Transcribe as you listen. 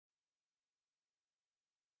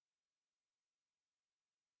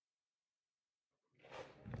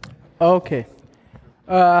Okay.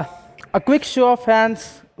 Uh, a quick show of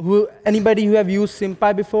hands. Anybody who have used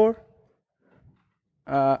SymPy before?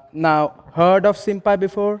 Now, heard of SymPy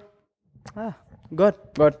before? Good,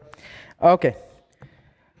 good. Okay.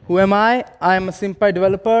 Who am I? I am a SymPy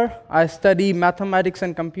developer. I study mathematics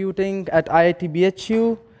and computing at IIT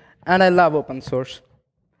BHU, and I love open source.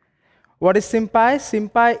 What is SymPy?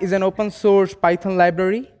 SymPy is an open source Python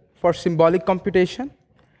library for symbolic computation,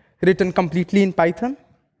 written completely in Python.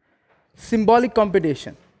 Symbolic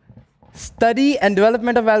computation: study and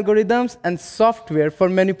development of algorithms and software for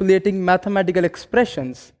manipulating mathematical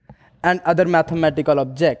expressions and other mathematical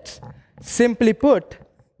objects. Simply put,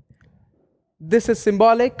 this is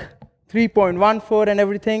symbolic, 3.14 and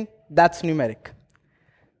everything, that's numeric.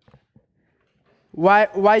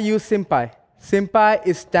 Why use SymPy? SymPy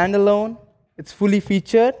is standalone, it's fully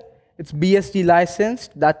featured, it's BSD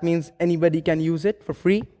licensed, that means anybody can use it for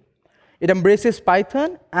free. It embraces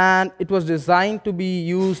Python, and it was designed to be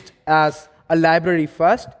used as a library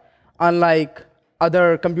first, unlike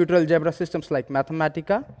other computer algebra systems like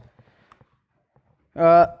Mathematica.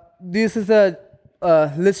 This is a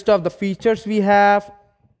list of the features we have: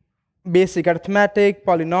 basic arithmetic,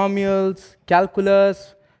 polynomials,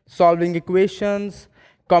 calculus, solving equations,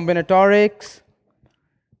 combinatorics,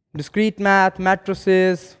 discrete math,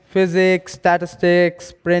 matrices, physics,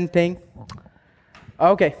 statistics, printing.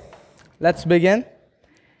 Okay. Let's begin.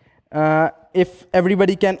 If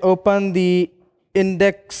everybody can open the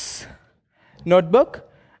index notebook.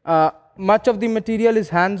 Much of the material is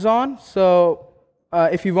hands-on, so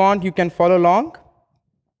if you want, you can follow along.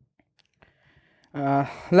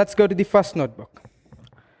 Let's go to the first notebook.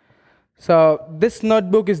 So this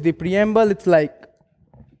notebook is the preamble. It's like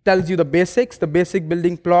tells you the basics, the basic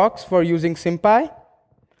building blocks for using SymPy.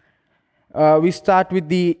 We start with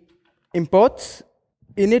the imports.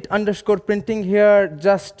 Init_printing here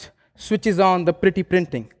just switches on the pretty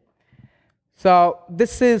printing. So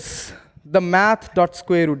this is the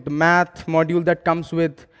math.square_root, the math module that comes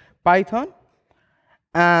with Python.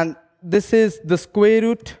 And this is the square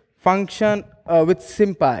root function with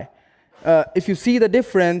SymPy. If you see the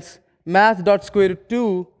difference,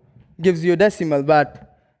 math.square_2 gives you a decimal,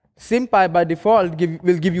 but SymPy by default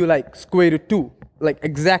will give you like square_2, like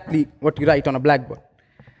exactly what you write on a blackboard.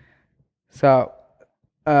 So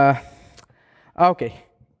okay,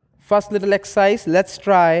 first little exercise, let's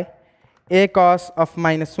try a cos of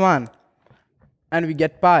 -1, and we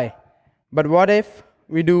get pi. But what if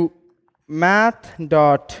we do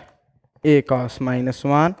math.a cos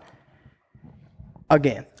 -1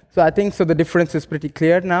 again? So I think the difference is pretty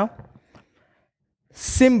clear now.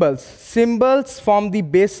 Symbols form the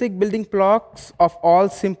basic building blocks of all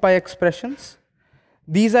SymPy expressions.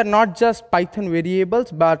 These are not just Python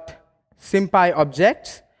variables, but SymPy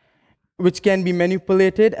objects, which can be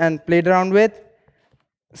manipulated and played around with.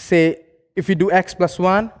 Say, if we do x plus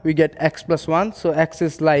 1, we get x plus 1. So x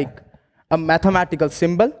is like a mathematical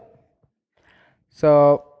symbol.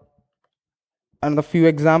 So, another few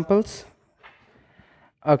examples.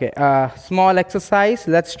 Okay, small exercise.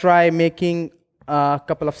 Let's try making a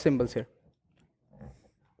couple of symbols here.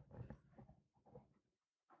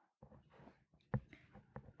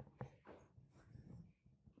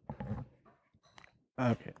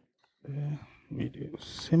 Okay, we do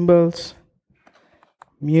symbols,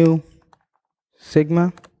 mu,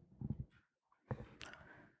 sigma.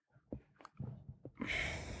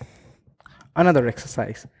 Another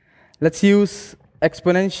exercise. Let's use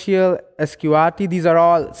exponential, sqrt. These are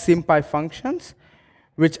all SymPy functions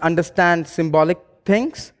which understand symbolic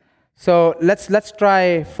things. So let's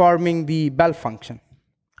try forming the bell function.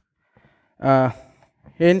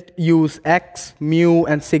 Hint, use x, mu,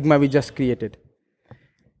 and sigma we just created.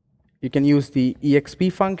 You can use the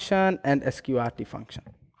exp function and sqrt function.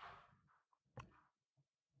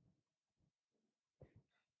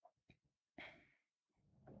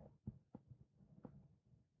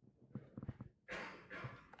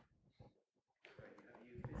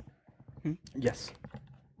 Yes.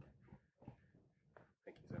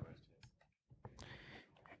 Thank you so much.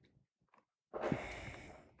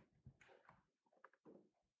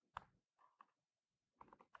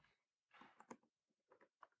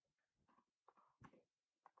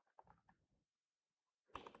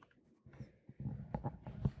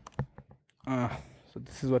 So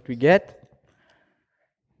this is what we get.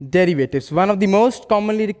 Derivatives. One of the most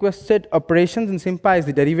commonly requested operations in SymPy is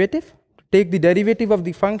the derivative. To take the derivative of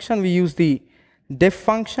the function, we use the diff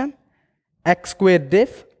function,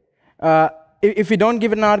 x²diff. If we don't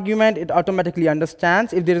give an argument, it automatically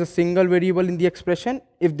understands if there is a single variable in the expression.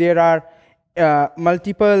 If there are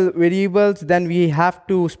multiple variables, then we have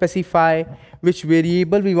to specify which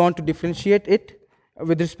variable we want to differentiate it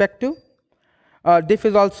with respect to. Diff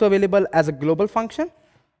is also available as a global function.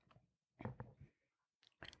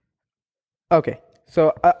 Okay,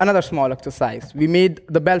 so another small exercise. We made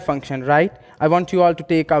the Bell function, right? I want you all to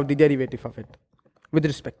take out the derivative of it with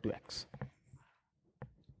respect to x.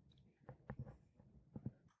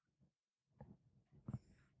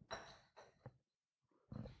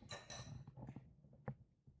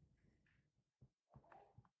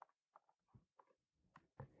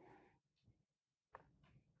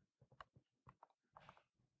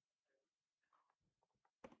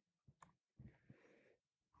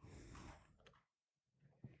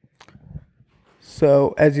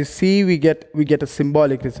 So as you see, we get a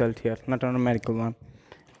symbolic result here, not a numerical one.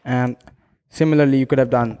 And similarly, you could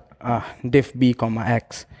have done diff b comma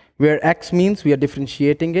x, where x means we are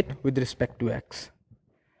differentiating it with respect to x.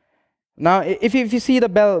 Now, if you see the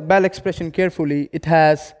Bell expression carefully, it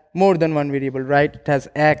has more than one variable, right? It has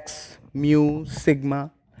x, mu,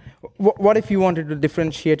 sigma. What if you wanted to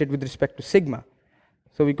differentiate it with respect to sigma?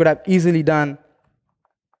 So we could have easily done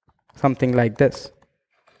something like this,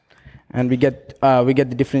 and we get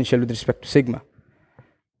the differential with respect to sigma.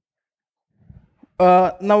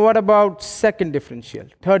 Now what about second differential,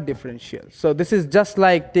 third differential? So this is just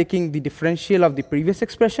like taking the differential of the previous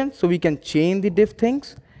expression, so we can chain the diff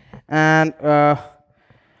things. And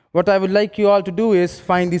what I would like you all to do is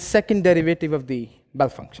find the second derivative of the Bell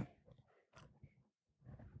function.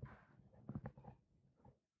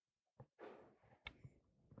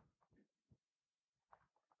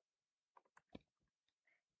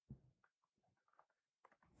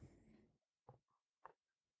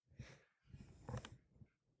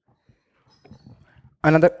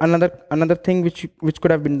 Another thing which could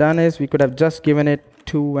have been done is we could have just given it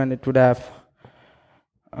 2 and it would have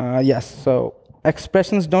yes, so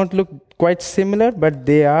expressions don't look quite similar, but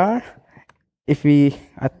they are. I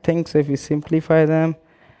think so, if we simplify them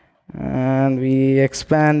and we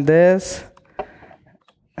expand this,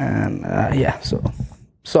 and yeah, so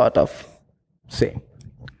sort of same.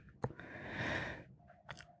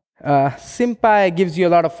 SymPy gives you a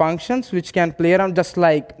lot of functions which can play around, just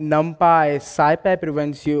like NumPy, SciPy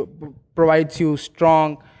provides you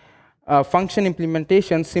strong function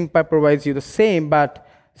implementation. SymPy provides you the same, but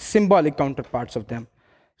symbolic counterparts of them.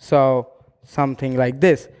 So something like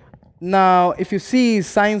this. Now, if you see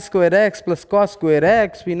sine squared x plus cos squared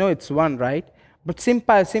x, we know it's 1, right? But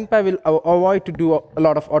SymPy will avoid to do a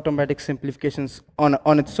lot of automatic simplifications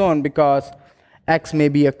on its own, because x may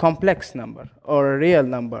be a complex number or a real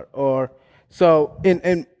number, or so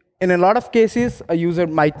in a lot of cases a user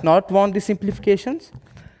might not want the simplifications.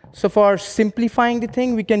 So for simplifying the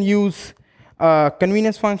thing, we can use a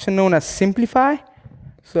convenience function known as simplify.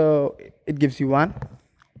 So it gives you 1.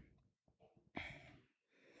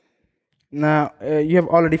 Now you have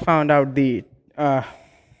already found out the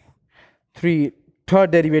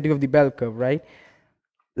third derivative of the Bell curve, right?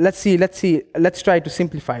 Let's try to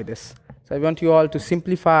simplify this. So I want you all to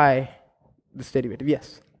simplify this derivative.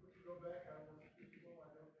 Yes.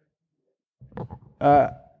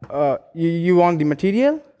 You want the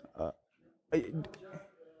material?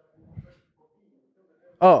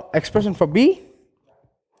 Oh, expression for b?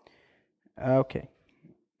 Okay.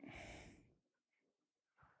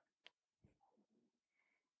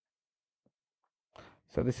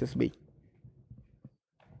 So this is b.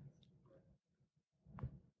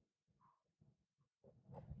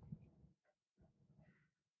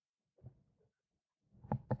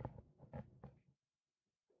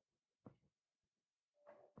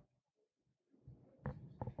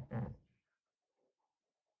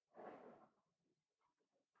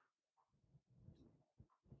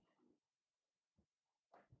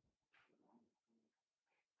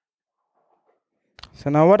 So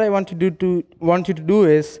now what I want you to do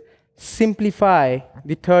is simplify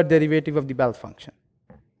the third derivative of the Bell function.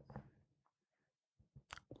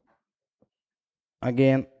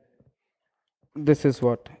 Again, this is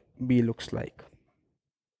what b looks like.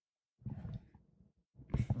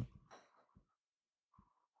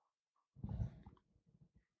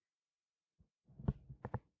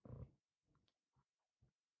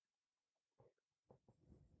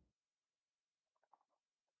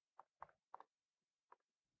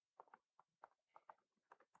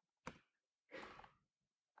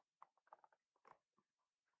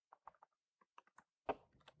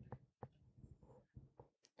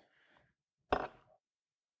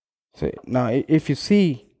 So now if you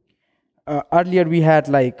see, earlier we had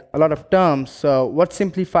like a lot of terms. So what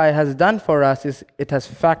simplify has done for us is it has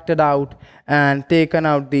factored out and taken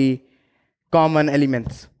out the common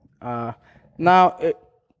elements. Now,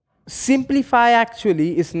 simplify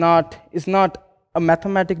actually is not a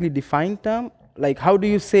mathematically defined term. Like, how do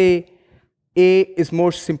you say A is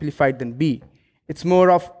more simplified than B? It's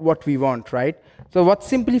more of what we want, right? So what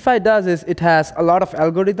simplify does is it has a lot of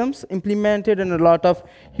algorithms implemented and a lot of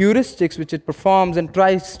heuristics which it performs and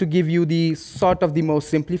tries to give you the sort of the most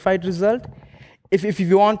simplified result. If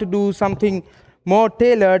you want to do something more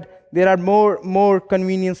tailored, there are more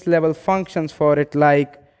convenience level functions for it,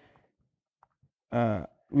 like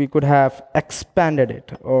we could have expanded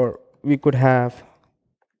it, or we could have,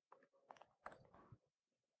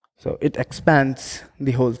 so it expands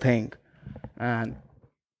the whole thing. And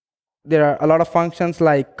there are a lot of functions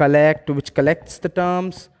like collect, which collects the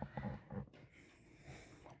terms.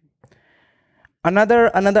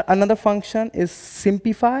 Another function is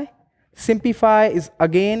simplify. Simplify is,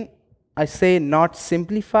 again, I say not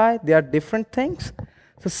simplify. They are different things.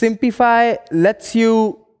 So simplify lets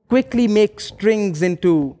you quickly make strings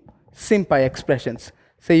into SymPy expressions.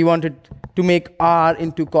 Say you wanted to make r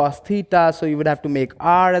into cos theta, so you would have to make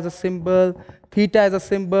r as a symbol, theta as a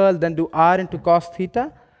symbol, then do r into cos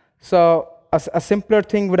theta. So a simpler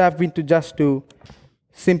thing would have been to just to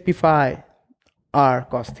simplify r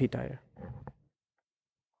cos theta here.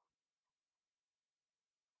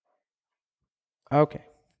 Okay.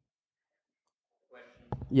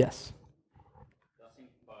 Question. Yes. Does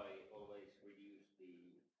SymPy always reduce the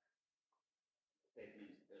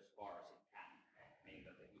statements as far as it can? Meaning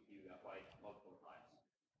that if you apply it multiple times,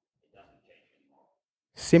 it doesn't change anymore.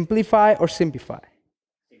 Simplify or simplify?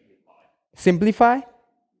 Simplify. Simplify?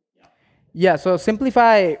 Yeah. Yeah, so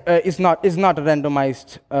simplify is not a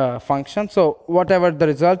randomized function. So whatever the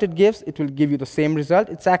result it gives, it will give you the same result.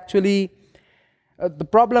 It's actually, the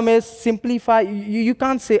problem is simplify, you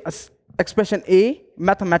can't say expression A,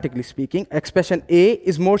 mathematically speaking, expression A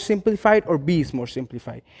is more simplified or B is more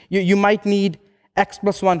simplified. You might need x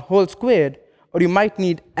plus 1 whole squared, or you might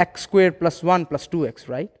need x squared plus 1 plus 2x,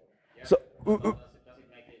 right? Yeah. So does it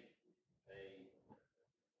make it a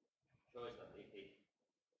choice that if you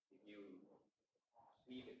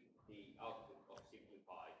leave the output of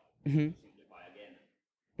simplify to simplify again,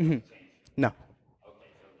 does it change? no.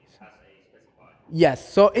 Okay, so this has a specified.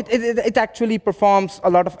 Yes, so it actually performs a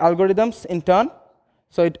lot of algorithms in turn.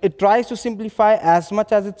 So it tries to simplify as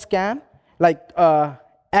much as it can, like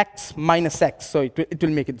x minus x, so it will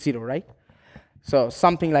make it 0, right? So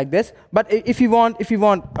something like this. But if you want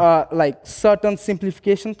like certain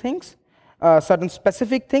simplification things, certain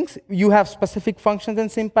specific things, you have specific functions in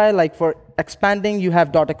SymPy. Like for expanding, you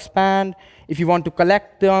have .expand. If you want to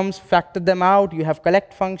collect terms, factor them out, you have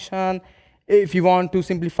collect function. If you want to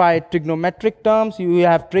simplify trigonometric terms, you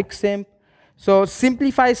have trig_simp. So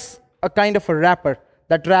simplify is a kind of a wrapper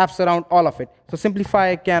that wraps around all of it. So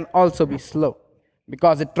simplify can also be slow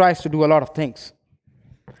because it tries to do a lot of things.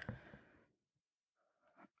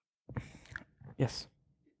 Yes?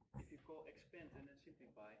 If you call expand and then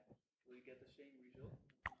simplify, will you get the same result?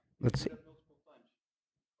 Let's see. Do that multiple times?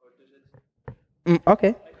 Or does it?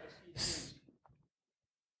 Okay. I see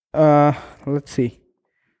Let's see.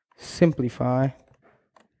 Simplify.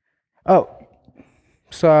 Oh,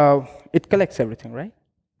 so it collects everything, right?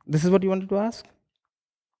 This is what you wanted to ask?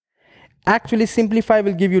 Actually, simplify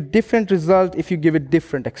will give you different result if you give it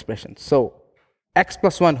different expressions. So x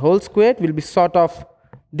plus 1 whole squared will be sort of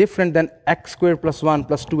different than x squared plus 1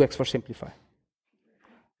 plus 2x for simplify.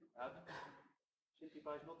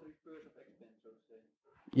 simplify is not the reverse of expand, so to say.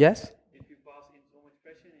 Yes? If you pass in some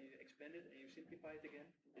expression and you expand it and you simplify it again,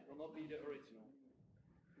 it will not be the original.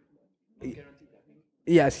 Not guaranteed, I think.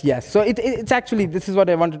 Yes. So it's actually, this is what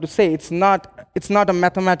I wanted to say. It's not a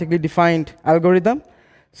mathematically defined algorithm.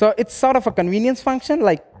 So it's sort of a convenience function.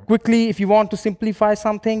 Like quickly, if you want to simplify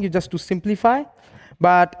something, you just do simplify.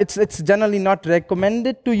 But it's generally not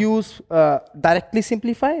recommended to use directly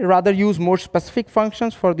simplify. Rather use more specific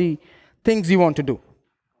functions for the things you want to do.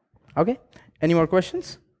 Okay? Any more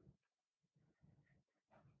questions?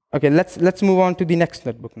 Okay, let's move on to the next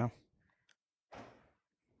notebook now.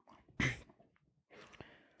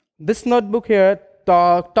 This notebook here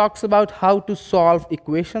talks about how to solve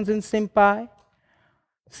equations in SymPy.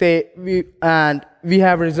 Say we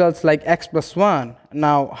have results like x plus 1.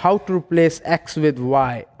 Now, how to replace x with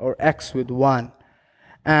y or x with 1.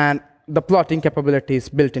 And the plotting capability is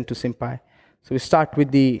built into SymPy. So we start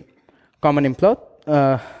with the common import,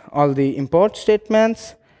 all the import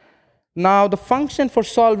statements. Now, the function for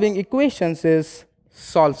solving equations is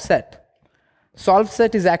solve set. Solve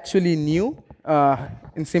set is actually new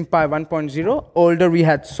in SymPy 1.0. Older, we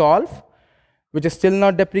had solve, which is still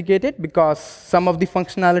not deprecated because some of the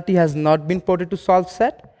functionality has not been ported to solve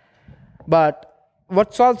set. But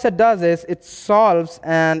what solve set does is it solves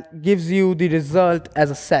and gives you the result as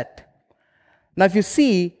a set. Now, if you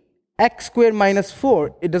see x squared minus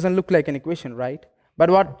 4, it doesn't look like an equation, right? But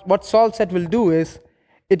what solve set will do is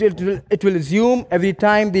it will assume every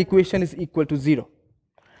time the equation is equal to 0.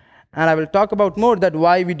 And I will talk about more that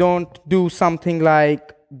why we don't do something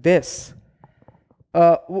like this.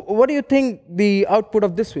 What do you think the output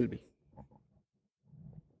of this will be?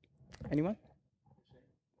 Anyone?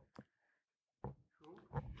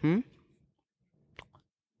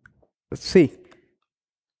 Let's see.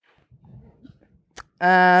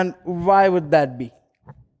 And why would that be?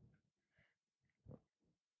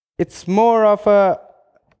 It's more of a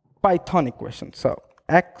Python equation. So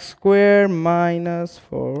x squared minus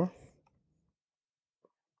 4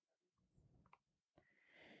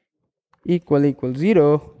 equal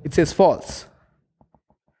 0. It says false.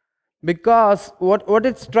 Because what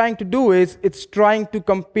it's trying to do is it's trying to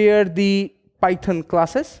compare the Python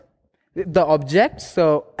classes, the objects.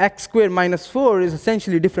 So x squared minus 4 is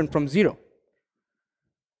essentially different from 0.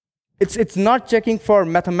 It's not checking for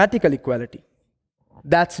mathematical equality.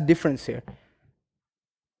 That's the difference here.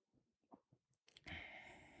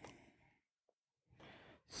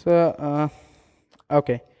 So,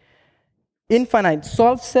 okay. Infinite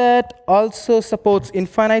solve set also supports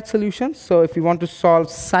infinite solutions. So if you want to solve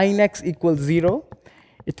sin x equals 0,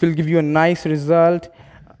 it will give you a nice result.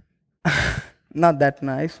 Not that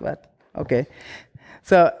nice, but okay.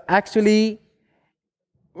 So actually,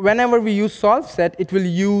 whenever we use solve set, it will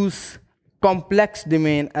use complex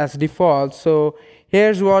domain as default. So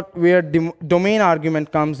here's where the domain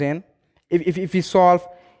argument comes in. If we solve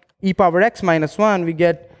e power x minus 1, we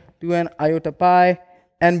get 2n iota pi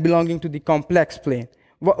n belonging to the complex plane.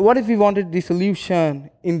 What if we wanted the solution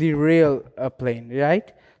in the real plane,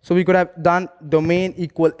 right? So we could have done domain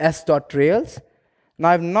equal s dot rails. Now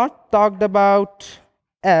I've not talked about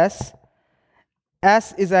s.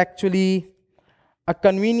 S is actually a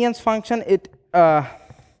convenience function.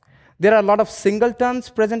 There are a lot of singletons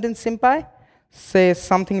present in SymPy. Say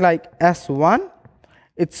something like s1.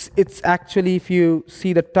 It's actually, if you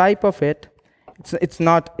see the type of it, it's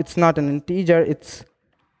not an integer. It's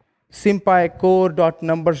SymPy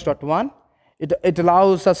core.numbers.1. It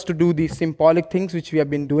allows us to do these symbolic things which we have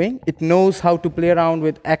been doing. It knows how to play around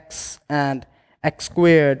with x and x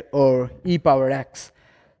squared or e power x.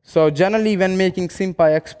 So generally, when making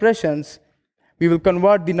SymPy expressions, we will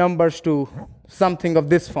convert the numbers to something of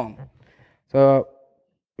this form. So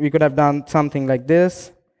we could have done something like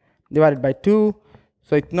this, divided by 2.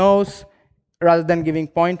 So it knows, rather than giving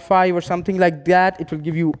 0.5 or something like that, it will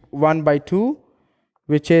give you 1 by 2,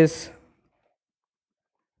 which is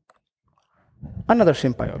another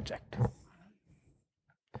SymPy object.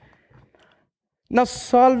 Now,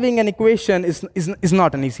 solving an equation is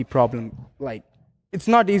not an easy problem. Like, it's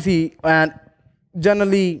not easy, and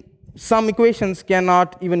generally, some equations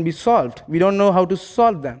cannot even be solved. We don't know how to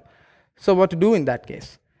solve them. So what to do in that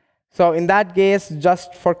case? So in that case,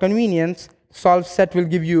 just for convenience, solve set will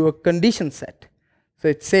give you a condition set. So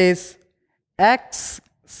it says x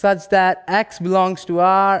such that x belongs to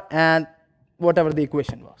R and whatever the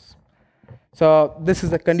equation was. So this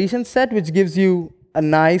is a condition set which gives you a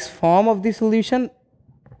nice form of the solution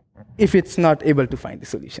if it's not able to find the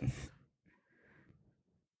solution.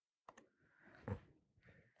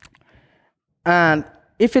 And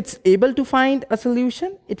if it's able to find a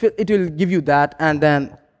solution, it will give you that, and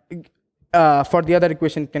then for the other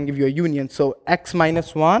equation, it can give you a union. So x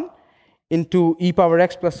minus 1 into e power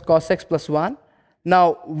x plus cos x plus 1.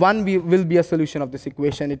 Now, 1 will be a solution of this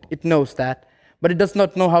equation. It knows that. But it does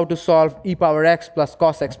not know how to solve e power x plus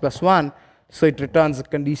cos x plus 1. So it returns a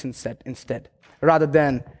condition set instead, rather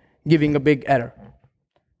than giving a big error.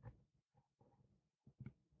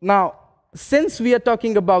 Now, since we are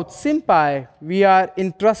talking about SymPy, we are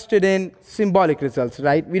interested in symbolic results,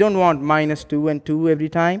 right? We don't want minus 2 and 2 every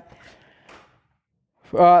time.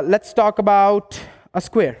 Let's talk about a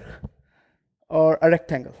square or a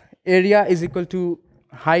rectangle. Area is equal to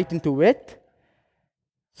height into width.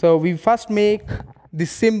 So we first make the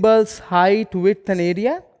symbols height, width, and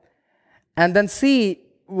area. And then see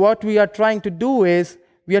what we are trying to do is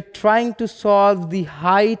we are trying to solve the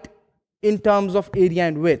height in terms of area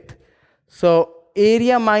and width. So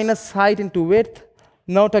area minus height into width.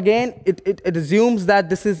 Note again, it assumes that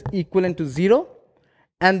this is equivalent to 0.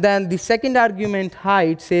 And then the second argument,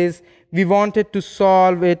 height, says we wanted to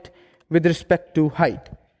solve it with respect to height.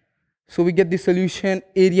 So we get the solution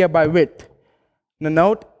area by width. Now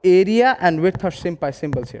note, area and width are SymPy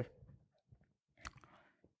symbols here.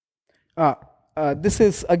 This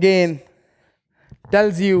is, again,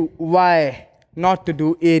 tells you why not to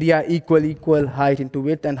do area equal height into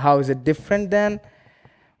width, and how is it different than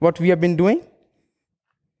what we have been doing.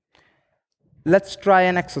 Let's try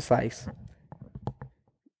an exercise.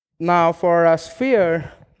 Now for a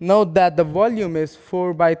sphere, note that the volume is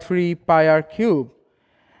 4 by 3 pi r cubed.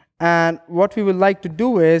 And what we would like to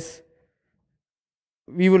do is,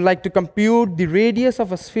 we would like to compute the radius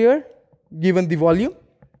of a sphere given the volume.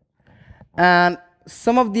 And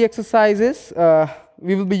some of the exercises,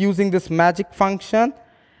 we will be using this magic function,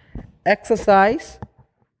 exercise.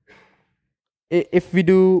 If we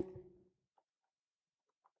do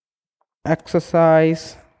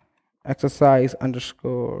exercise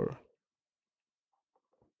underscore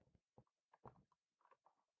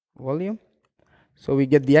volume. So we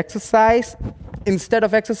get the exercise. Instead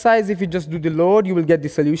of exercise, if you just do the load, you will get the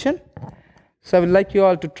solution. So I would like you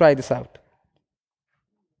all to try this out.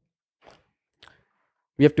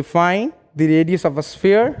 We have to find the radius of a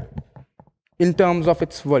sphere in terms of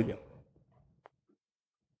its volume.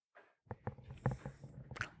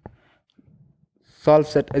 Solve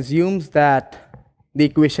set assumes that the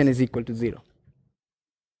equation is equal to 0.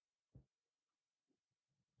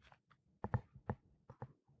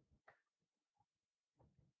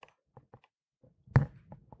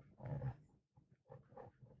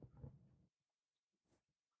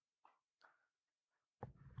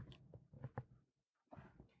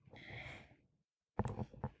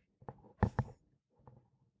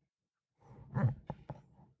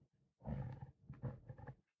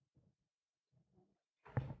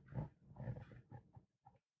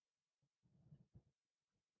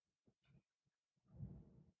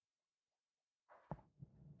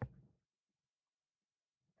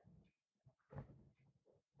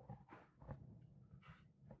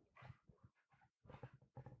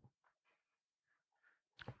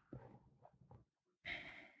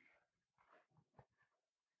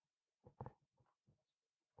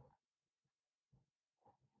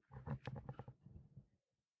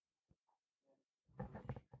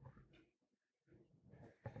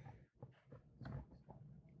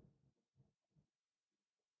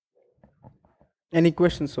 Any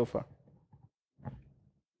questions so far?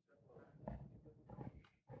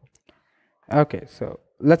 Okay, so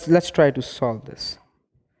let's try to solve this.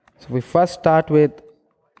 So we first start with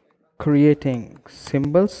creating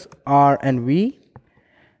symbols R and V,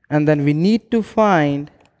 and then we need to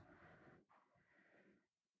find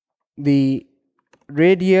the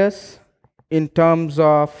radius in terms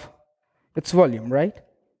of its volume, right?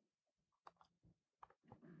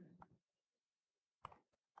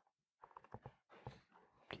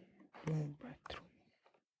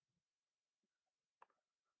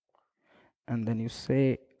 And then you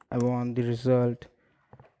say, I want the result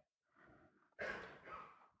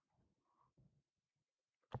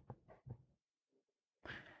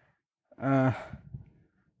now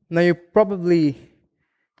you probably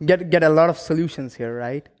get a lot of solutions here,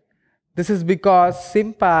 right? This is because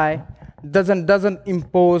SymPy doesn't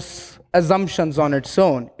impose assumptions on its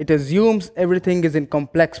own. It assumes everything is in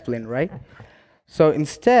complex plane, right? So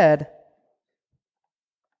instead,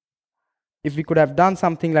 if we could have done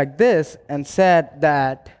something like this and said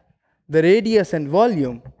that the radius and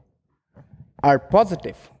volume are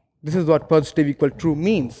positive. This is what positive equal true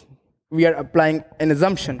means. We are applying an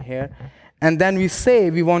assumption here. And then we say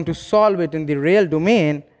we want to solve it in the real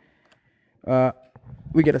domain,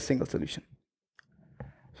 we get a single solution.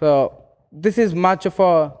 So this is much of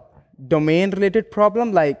a domain-related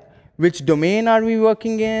problem, like which domain are we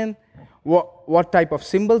working in, what type of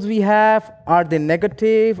symbols we have, are they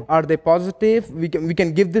negative, are they positive. We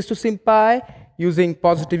can give this to SymPy using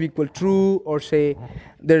positive equal true, or say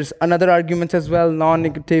there's another arguments as well,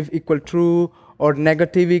 non-negative equal true or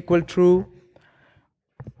negative equal true.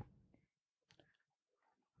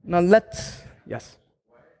 Now let's, yes.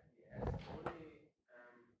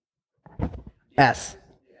 S.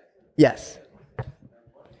 Yes.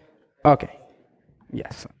 Okay.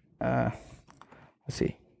 Yes. Let's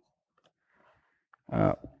see.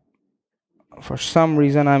 For some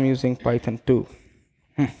reason, I'm using Python 2.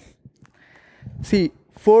 See,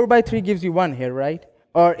 4 by 3 gives you 1 here, right?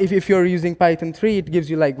 Or if you're using Python 3, it gives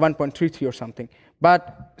you like 1.33 or something.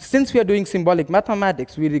 But since we are doing symbolic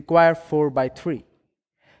mathematics, we require 4 by 3.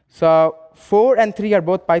 So 4 and 3 are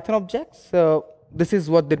both Python objects. So this is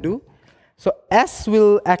what they do. So S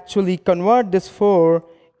will actually convert this 4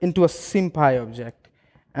 into a SymPy object.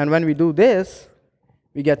 And when we do this,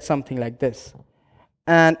 we get something like this.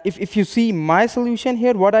 And if you see my solution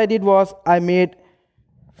here, what I did was I made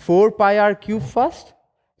 4 pi r cubed first.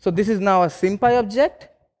 So this is now a SymPy object.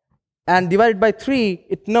 And divided by 3,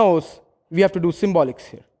 it knows we have to do symbolics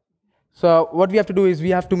here. So what we have to do is we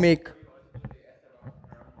have to make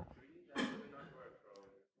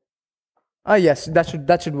Yes,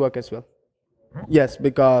 that should work as well. Yes,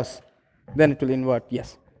 because then it will invert.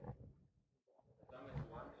 Yes.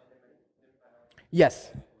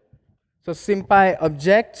 Yes. So SymPy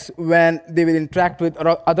objects, when they will interact with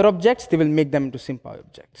other objects, they will make them into SymPy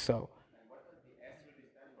objects. So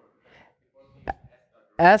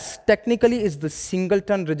S technically is the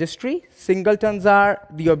singleton registry. Singletons are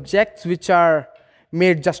the objects which are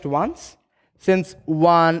made just once. Since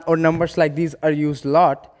 1 or numbers like these are used a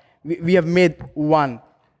lot, we have made 1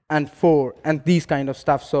 and 4 and these kind of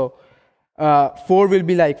stuff. So 4 will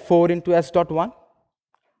be like 4 into S dot 1,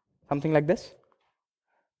 something like this.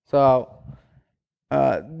 So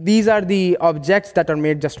these are the objects that are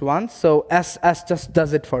made just once. So S just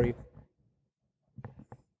does it for you.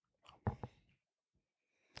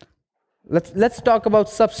 Let's talk about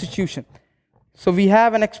substitution. So we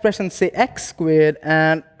have an expression, say x squared,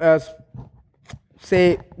 and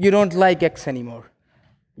say you don't like x anymore.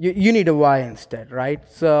 You need a y instead, right?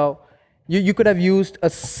 So you could have used a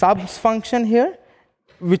subs function here,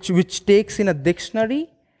 which takes in a dictionary,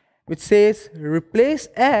 which says replace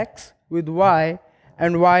x with y,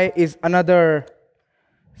 and y is another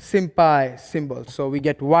SymPy symbol. So we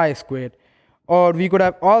get y squared. Or we could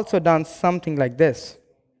have also done something like this.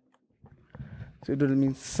 So it will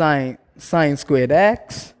mean sine squared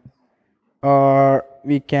x, or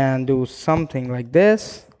we can do something like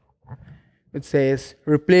this. It says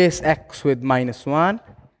replace x with -1.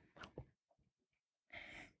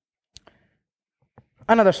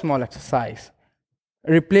 Another small exercise.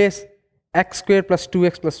 Replace x squared plus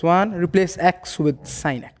 2x plus 1. Replace x with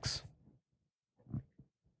sine x.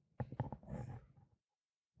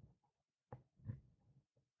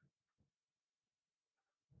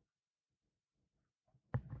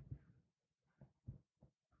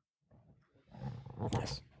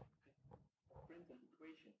 Yes. Print an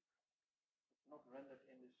equation. It's not rendered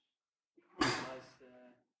in this nice,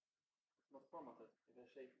 it's not formatted. If I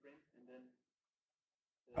say print and then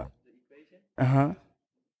the equation, Uh-huh.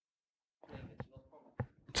 it's not formatted.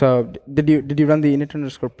 So did you run the init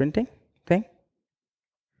underscore printing thing?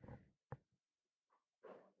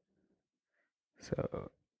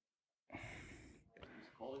 So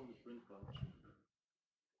It's calling the print function.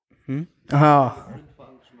 Ah. Print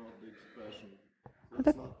function of the expression. So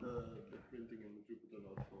it's not the printing in the Jupyter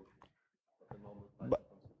notebook, but the normal Python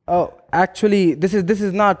function. Oh, actually, this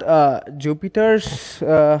is not Jupyter's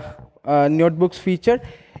notebooks feature.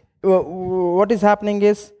 What is happening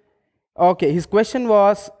is, okay, his question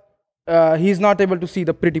was he's not able to see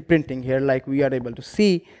the pretty printing here like we are able to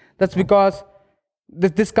see. That's because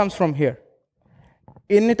this comes from here.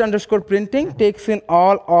 Init underscore printing takes in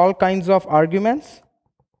all kinds of arguments.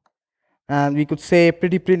 And we could say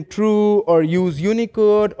pretty print true, or use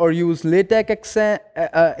Unicode, or use LaTeX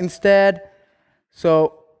instead.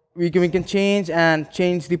 So we can change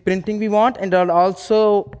the printing we want, and it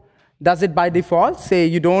also does it by default. Say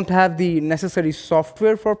you don't have the necessary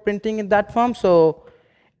software for printing in that form, so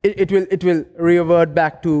it will revert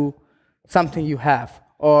back to something you have,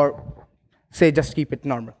 or say just keep it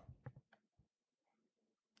normal.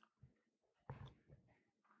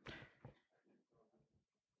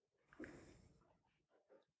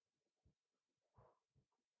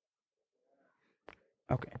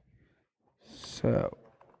 Okay. So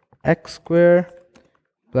x squared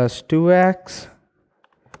plus 2x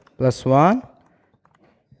plus 1,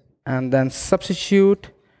 and then substitute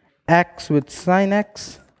x with sine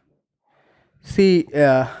x. See,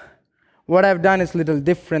 what I've done is a little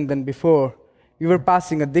different than before. We were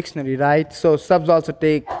passing a dictionary, right? So subs also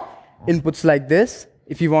take inputs like this.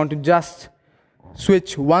 If you want to just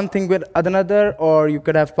switch one thing with another, or you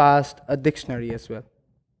could have passed a dictionary as well.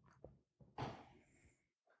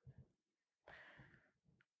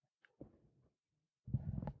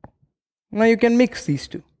 Now you can mix these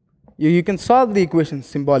two. You can solve the equation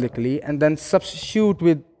symbolically and then substitute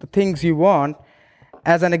with the things you want.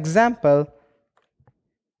 As an example,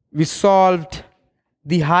 we solved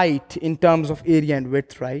the height in terms of area and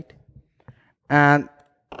width, right? And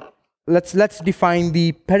let's define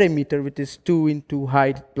the parameter, which is 2 into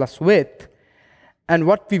height plus width. And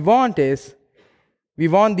what we want is, we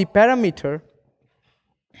want the parameter,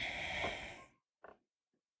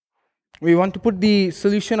 we want to put the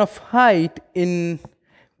solution of height in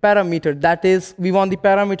parameter. That is, we want the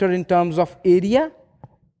parameter in terms of area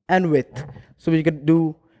and width. So we could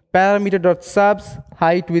do parameter.subs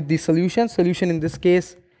height with the solution. Solution in this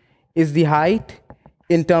case is the height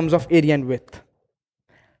in terms of area and width.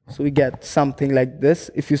 So we get something like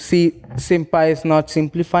this. If you see, SymPy is not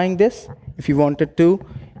simplifying this. If you wanted to,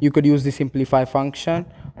 you could use the simplify function,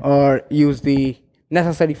 or use the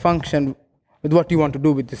necessary function with what you want to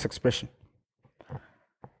do with this expression.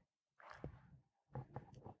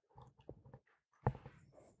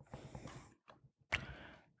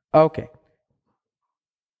 Okay.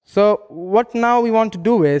 So what now we want to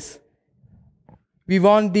do is, we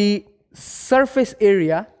want the surface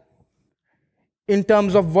area in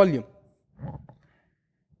terms of volume.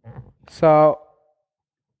 So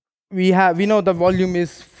we know the volume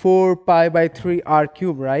is 4 pi by 3 r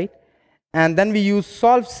cube, right? And then we use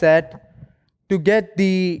solve set to get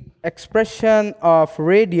the expression of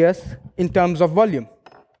radius in terms of volume.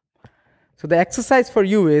 So the exercise for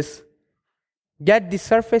you is, get the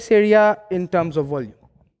surface area in terms of volume.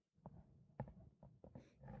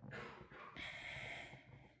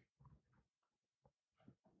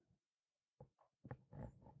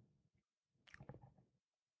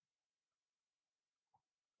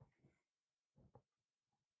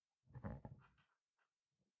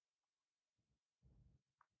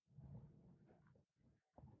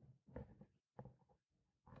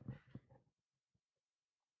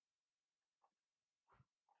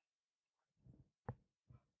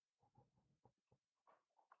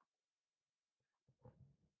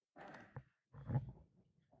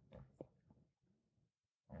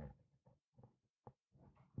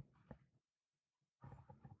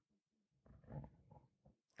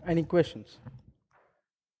 Any questions?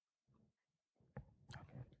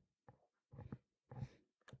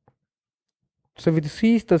 So we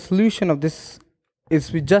see the solution of this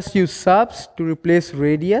is, we just use subs to replace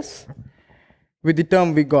radius with the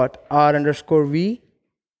term we got, r underscore v,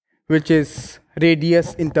 which is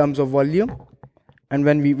radius in terms of volume. And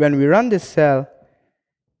when we run this cell,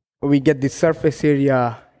 we get the surface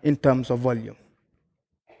area in terms of volume.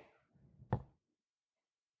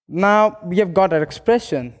 Now we have got our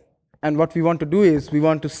expression, and what we want to do is, we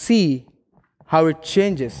want to see how it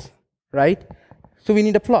changes, right? So we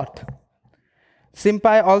need a plot.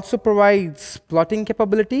 SymPy also provides plotting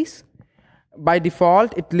capabilities. By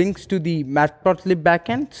default, it links to the matplotlib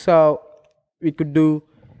backend, so we could do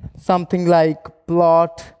something like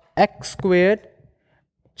plot x squared,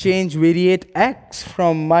 change variate x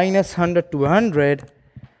from -100 to 100,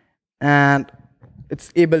 and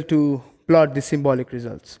it's able to plot the symbolic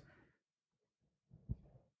results.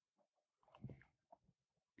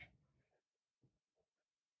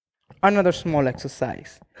 Another small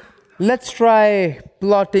exercise. Let's try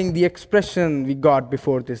plotting the expression we got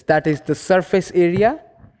before this, that is the surface area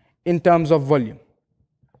in terms of volume.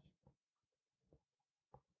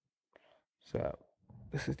 So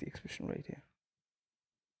this is the expression right here.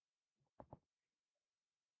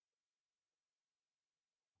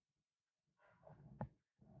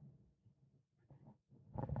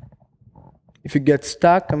 If you get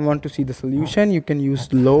stuck and want to see the solution, you can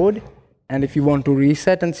use load. And if you want to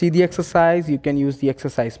reset and see the exercise, you can use the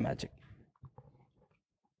exercise magic.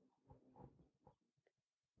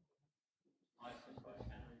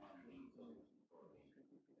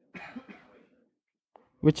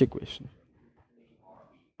 Which equation?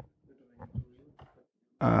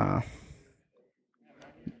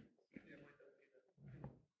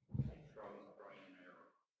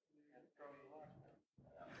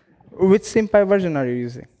 Which SymPy version are you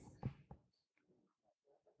using?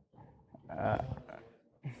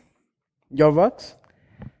 Your works?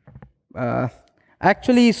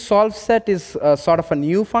 Actually, solve set is sort of a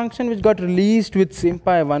new function which got released with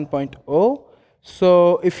SymPy 1.0.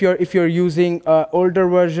 So if you're using an older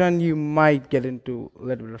version, you might get into a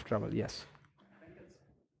little bit of trouble. Yes.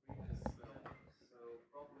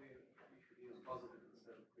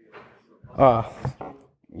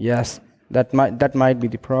 Yes, that might be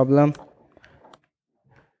the problem.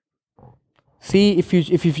 See if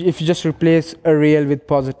you just replace a real with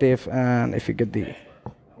positive, and if you get the,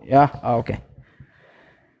 yeah, okay.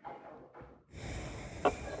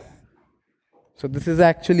 So this is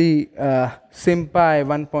actually SymPy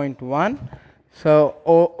 1.1. So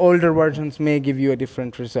older versions may give you a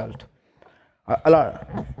different result. A lot.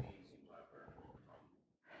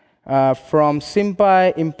 From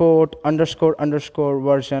SymPy import underscore underscore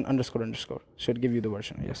version underscore underscore should give you the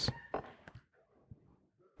version. Yes.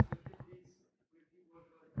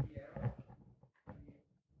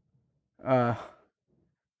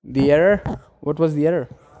 The error. What was the error?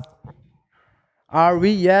 Are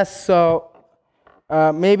we? Yes. So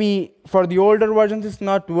maybe for the older versions, it's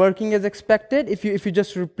not working as expected. If you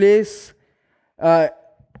just replace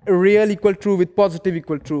real equal true with positive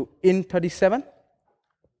equal true in 37.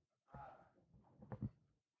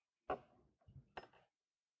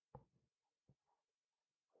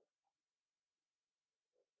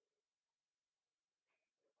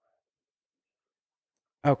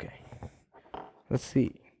 Okay. Let's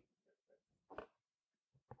see.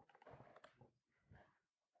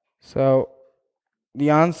 So the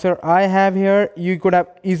answer I have here, you could have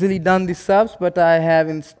easily done the subs, but I have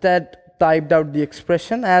instead typed out the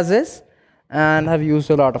expression as is and have used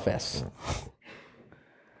a lot of S.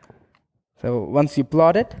 So once you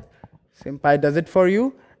plot it, SymPy does it for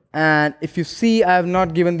you. And if you see, I have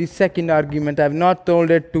not given the second argument. I have not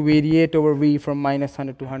told it to variate over V from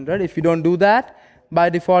 -100 to 100. If you don't do that, by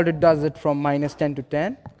default, it does it from -10 to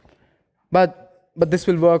 10. But this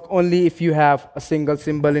will work only if you have a single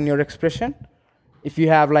symbol in your expression. If you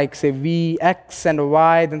have, like, say, V, X, and a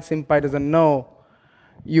Y, then SymPy doesn't know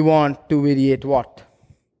you want to variate what.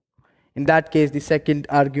 In that case, the second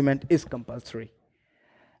argument is compulsory.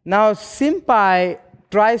 Now, SymPy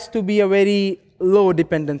tries to be a very low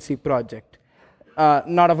dependency project.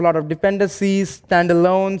 Not a lot of dependencies,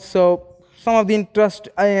 standalone. So some of the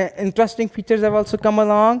interesting features have also come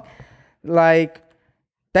along, like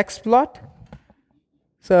text plot.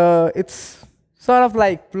 So it's sort of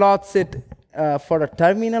like plots it for a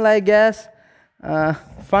terminal, I guess.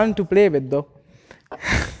 Fun to play with, though.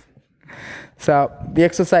 So the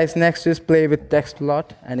exercise next is play with text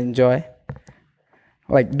plot and enjoy.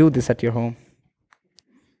 Like, do this at your home.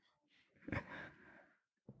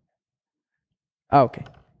 Okay,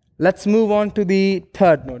 let's move on to the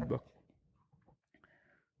third notebook.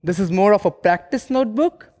 This is more of a practice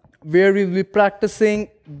notebook where we'll be practicing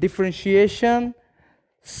differentiation,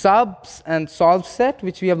 subs, and solve set,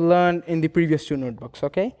 which we have learned in the previous two notebooks,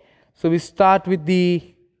 okay? So we start with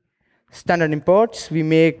the standard imports. We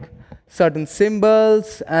make certain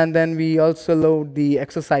symbols, and then we also load the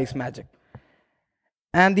exercise magic.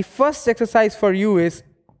 And the first exercise for you is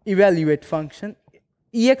evaluate function.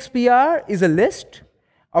 EXPR is a list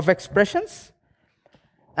of expressions,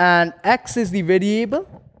 and X is the variable,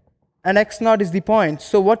 and X0 is the point.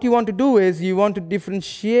 So what you want to do is you want to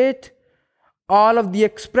differentiate all of the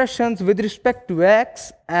expressions with respect to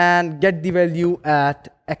X and get the value at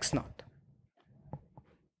X0.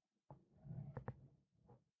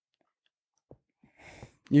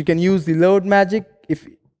 You can use the load magic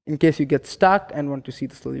in case you get stuck and want to see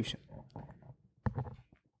the solution.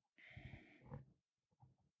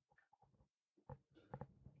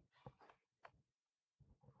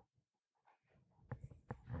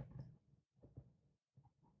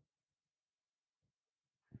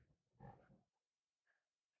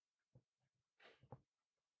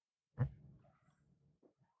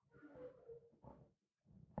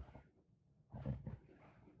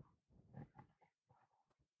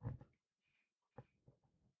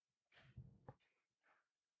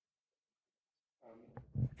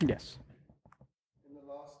 Yes. In the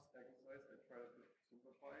last exercise, I tried to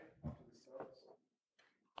simplify after the subs.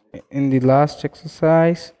 In the last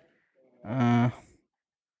exercise,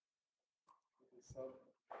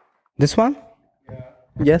 this one? Yeah.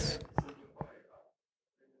 Yes.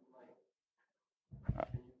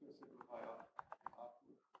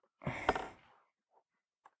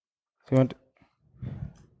 So you want,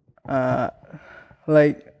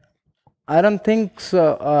 like, I don't think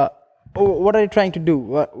so. What are you trying to do?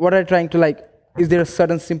 What are you trying to, like? Is there a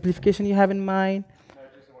certain simplification you have in mind? I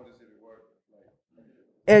just want to see the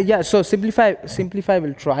word. Yeah. So simplify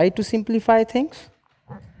will try to simplify things,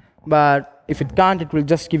 but if it can't, it will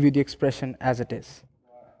just give you the expression as it is.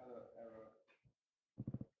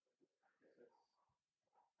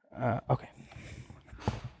 Okay.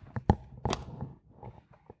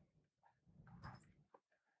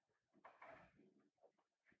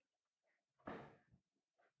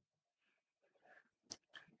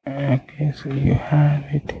 Okay, so you have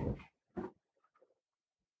it.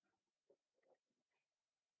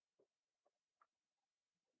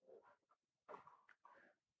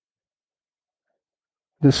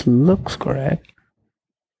 This looks correct.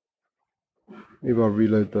 Maybe I'll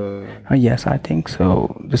reload the. Yes, I think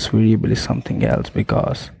so. This variable is something else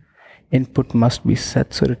because input must be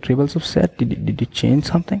set. So retrievals of set. Did you change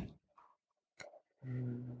something?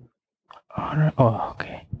 Oh,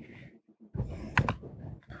 okay.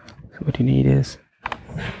 So what you need is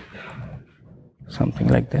something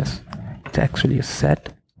like this. It's actually a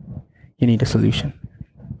set. You need a solution.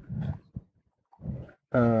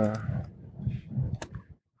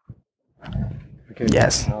 Okay.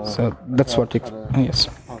 Yes. So that's what it. Yes.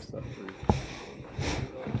 Pass that through.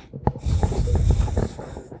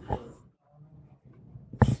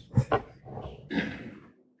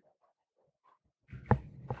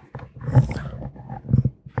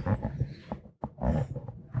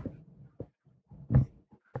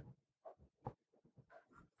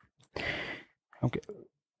 Okay.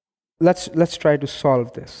 Let's try to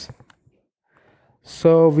solve this.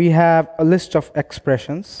 So we have a list of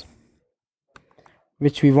expressions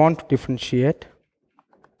which we want to differentiate.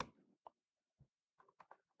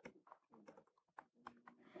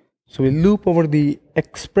 So we loop over the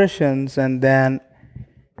expressions and then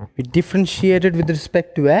we differentiate it with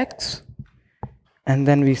respect to x, and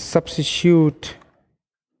then we substitute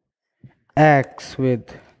x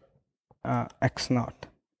with x naught.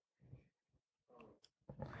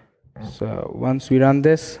 So once we run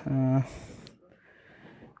this,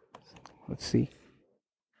 let's see.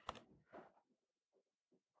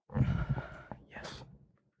 Yes.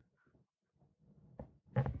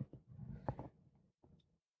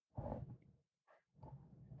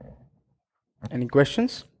 Any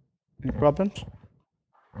questions? Any problems?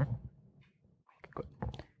 Good.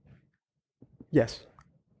 Yes.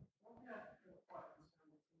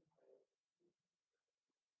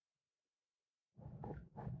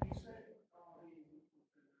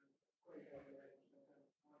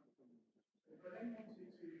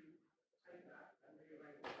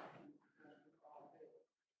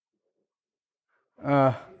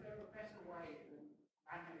 Uh,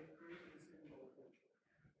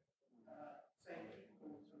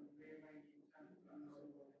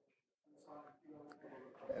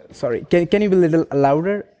 Sorry, can you be a little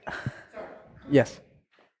louder? Yes.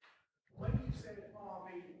 When you said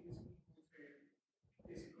RV is equal to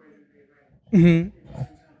this equation rearranged,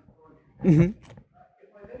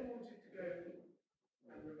 if I then wanted to go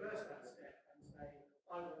and reverse that step and say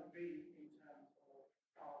I want B in terms of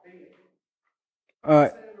RV, is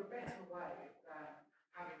there a better way than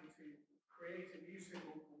having to create a new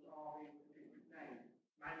symbol called RV with a different name,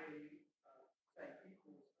 manually say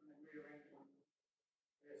equals and then rearrange them,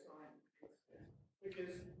 reassign it?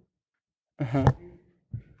 Because you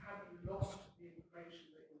haven't lost the information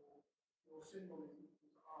that your symbol is equal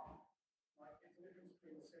to R. Like, it's the difference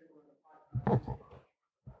between a symbol and a Python.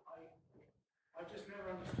 I just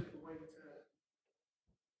never understood the way to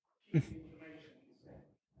keep the information the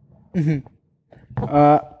same.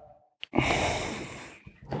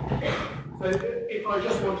 So if I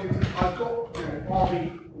just wanted to, I've got RB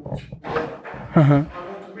equals 1. I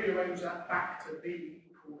want to rearrange that back to B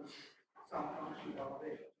equals some function of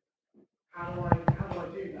RB. How do I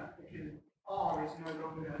do that? Because R is no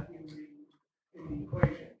longer in the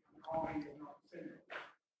equation. RB is not a symbol.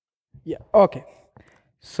 Yeah. Okay.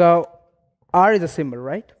 So R is a symbol,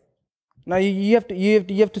 right? Now you have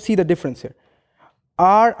to see the difference here.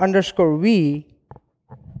 R underscore V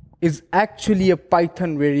is actually a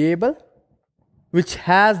Python variable which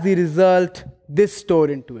has the result this stored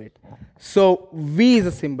into it. So V is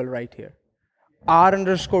a symbol right here. R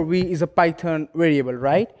underscore V is a Python variable,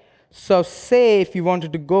 right? So say if you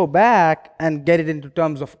wanted to go back and get it into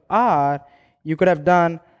terms of R, you could have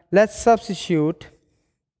done, let's substitute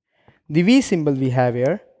the V symbol we have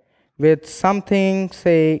here with something,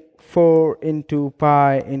 say 4 into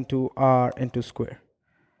pi into R into square.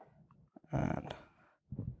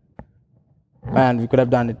 And we could have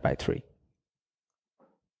done it by 3.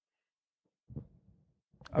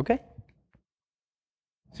 Okay?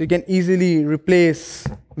 So you can easily replace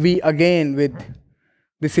V again with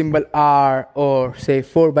the symbol R, or say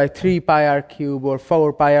 4 by 3 pi R cube or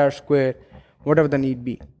 4 pi R square, whatever the need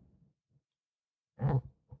be.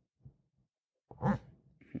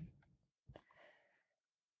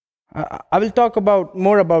 I will talk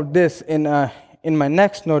more about this in my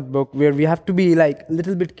next notebook, where we have to be like a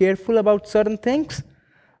little bit careful about certain things,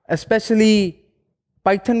 especially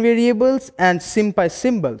Python variables and SymPy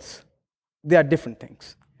symbols. They are different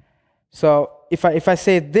things. So if I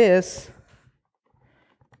say this,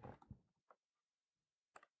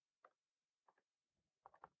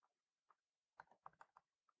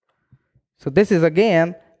 so this is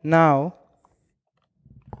again now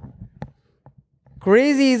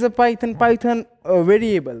crazy is a Python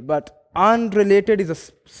variable, but unrelated is a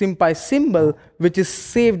SymPy symbol which is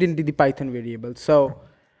saved into the Python variable. So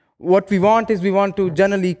what we want to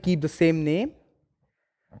generally keep the same name,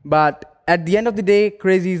 but at the end of the day,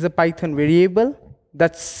 crazy is a Python variable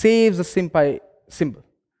that saves a SymPy symbol.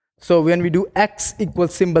 So when we do x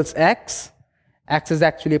equals symbols x, x is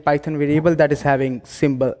actually a Python variable that is having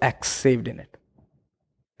symbol x saved in it.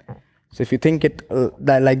 So if you think it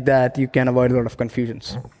like that, you can avoid a lot of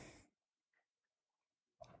confusions.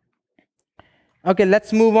 Okay,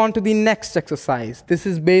 let's move on to the next exercise. This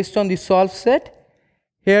is based on the solve set.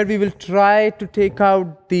 Here we will try to take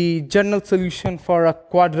out the general solution for a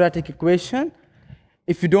quadratic equation.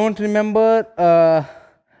 If you don't remember,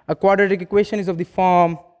 a quadratic equation is of the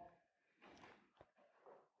form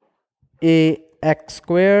ax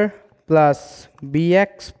squared plus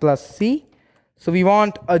bx plus c. So we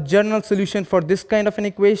want a general solution for this kind of an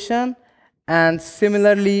equation, and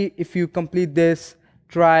similarly, if you complete this,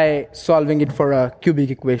 try solving it for a cubic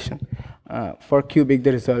equation. For cubic,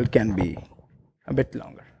 the result can be a bit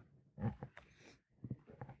longer.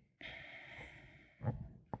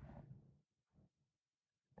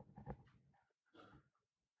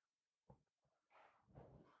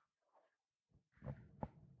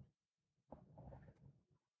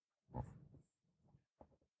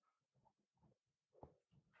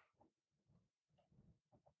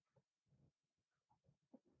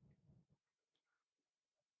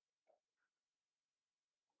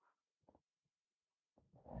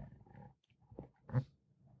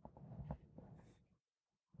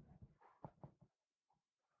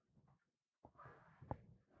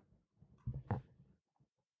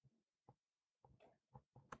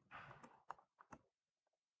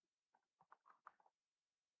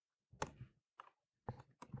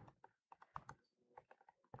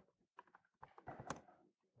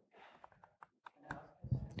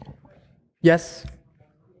 Yes.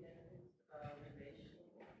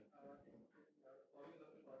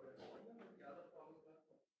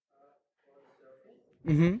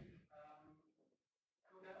 Mm-hmm.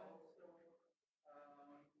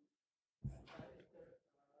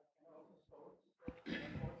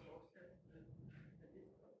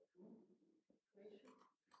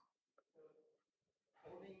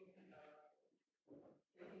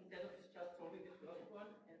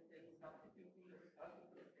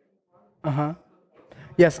 Uh-huh.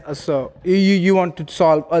 Yes, so you want to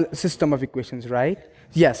solve a system of equations, right?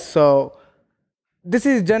 Yes, so this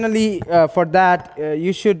is generally for that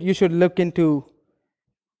you should look into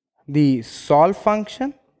the solve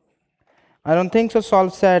function. I don't think so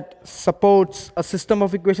solve set supports a system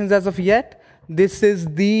of equations as of yet. This is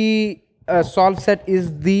the solve set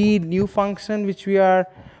is the new function which we are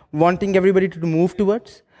wanting everybody to move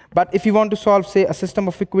towards. But if you want to solve, say, a system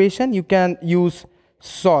of equation, you can use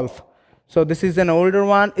solve. So this is an older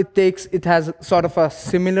one. It has sort of a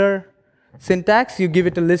similar syntax. You give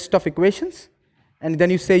it a list of equations, and then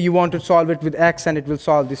you say you want to solve it with X, and it will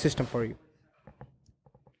solve the system for you.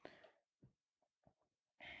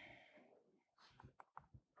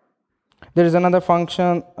 There is another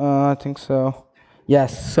function, I think so.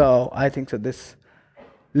 Yes, so I think so. This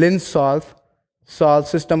linsolve solves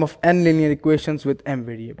system of n linear equations with m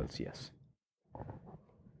variables. Yes.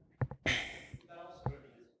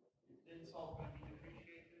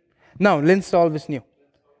 No, linsolve is new.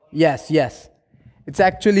 Yes, yes. It's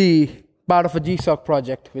actually part of a GSOC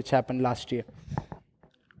project which happened last year.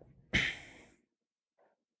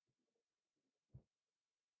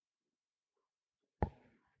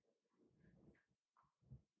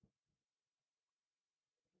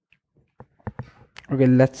 Okay,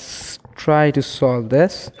 let's try to solve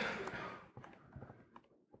this.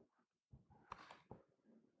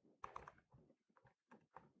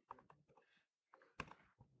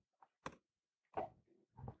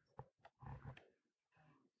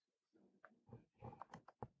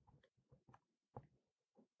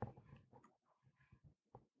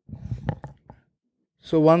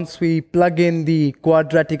 So once we plug in the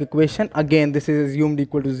quadratic equation, again this is assumed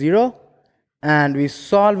equal to 0, and we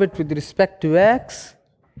solve it with respect to x,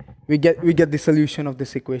 we get the solution of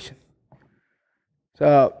this equation.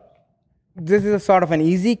 So this is a sort of an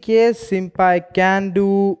easy case. SymPy can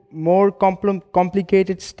do more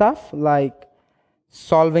complicated stuff like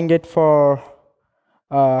solving it for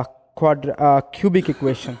cubic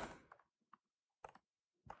equation.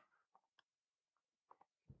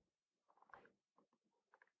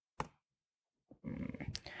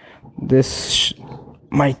 This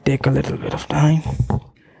might take a little bit of time,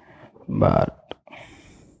 but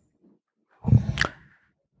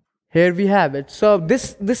here we have it. So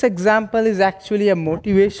this example is actually a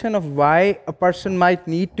motivation of why a person might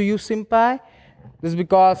need to use SymPy. This is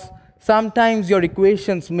because sometimes your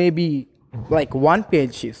equations may be like 1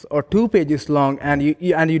 page or 2 pages long, and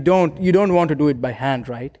you don't want to do it by hand,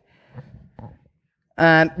 right?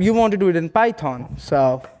 And you want to do it in Python,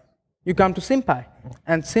 so you come to SymPy,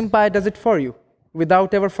 and SymPy does it for you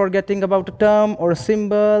without ever forgetting about a term or a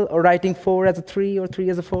symbol or writing 4 as a 3 or 3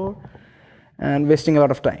 as a 4 and wasting a lot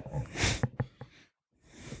of time.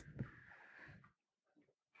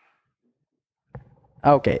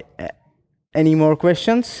 Okay, any more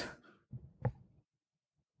questions?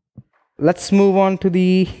 Let's move on to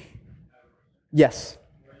the, yes.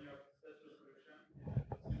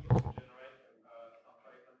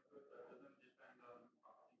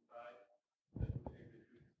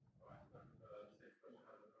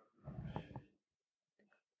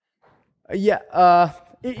 Yeah,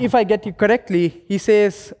 if I get you correctly, he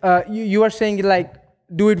says, you are saying like,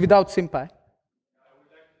 do it without SymPy.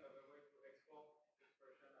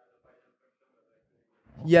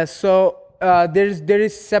 Yes, so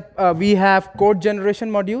we have code generation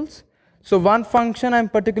modules. So one function I'm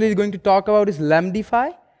particularly going to talk about is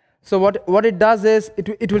lambdify. So what it does is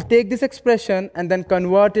it will take this expression and then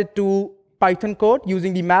convert it to Python code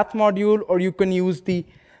using the math module, or you can use the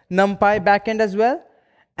NumPy backend as well.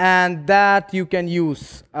 And that you can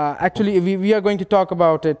use. Actually, we are going to talk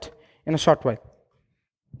about it in a short while.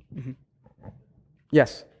 Mm-hmm.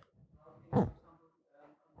 Yes.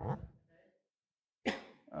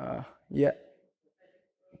 Yeah.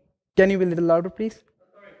 Can you be a little louder, please?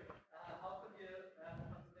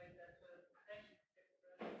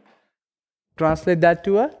 Translate that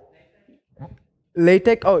to a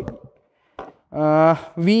LaTeX. Oh,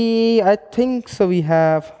 I think so. We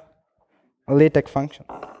have a LaTeX function.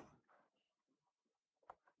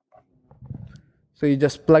 So you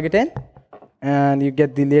just plug it in, and you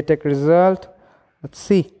get the LaTeX result. Let's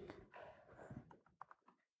see.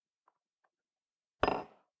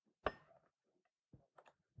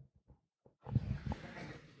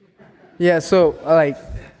 Yeah, so like,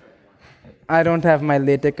 I don't have my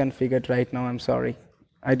LaTeX configured right now, I'm sorry.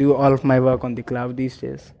 I do all of my work on the cloud these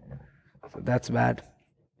days, so that's bad.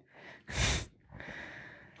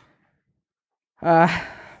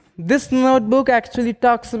 This notebook actually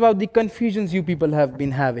talks about the confusions you people have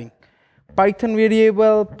been having. Python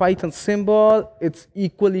variable, Python symbol, it's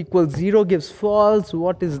equal equals 0 gives false,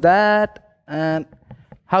 what is that, and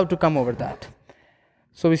how to come over that.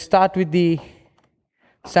 So we start with the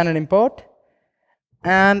standard import,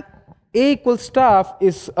 and a equals stuff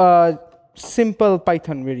is a simple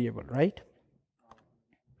Python variable, right?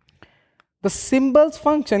 The symbols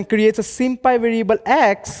function creates a SymPy variable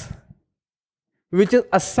x, which is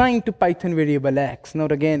assigned to Python variable x.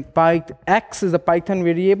 Note again, x is a Python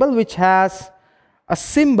variable which has a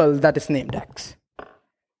symbol that is named x.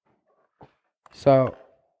 So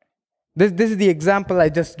this is the example I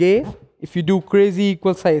just gave. If you do crazy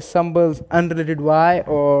equal size symbols unrelated y,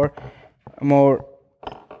 or a more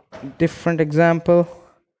different example,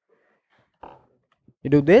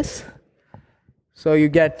 you do this. So you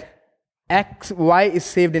get x, y is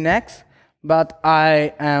saved in x, but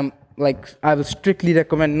I will strictly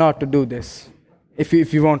recommend not to do this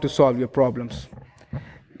if you want to solve your problems.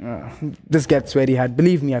 This gets very hard.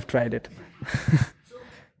 Believe me, I've tried it. So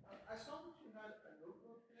I saw that you had a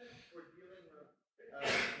notebook there for dealing with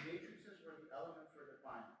matrices where the elements were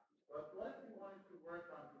defined. But what if you wanted to work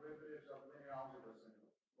on derivatives of linear algebra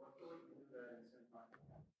symbols? What way to do that in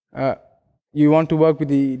SymPy? You want to work with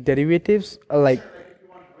the derivatives, like. Sure, like if you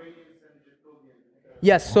want gradients and Jacobians.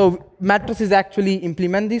 Yes, so matrices actually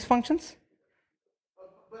implement these functions.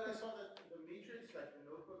 But I saw that the matrix, like the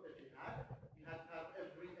notebook that you had to have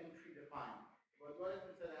every entry defined. But what if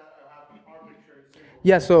instead I have an arbitrary symbol?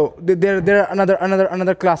 Yeah, so there are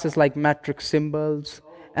another classes like matrix symbols,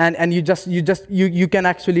 and you can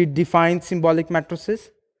actually define symbolic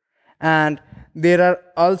matrices, and there are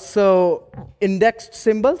also indexed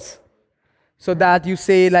symbols, so that you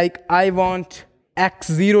say like I want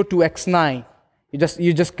x0 to x9.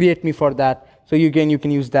 You just create me for that, so you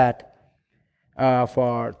can use that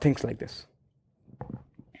for things like this.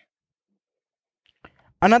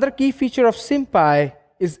 Another key feature of SymPy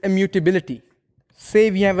is immutability.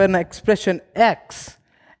 Say we have an expression x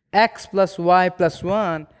plus y plus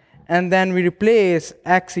 1, and then we replace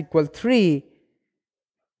x equal 3.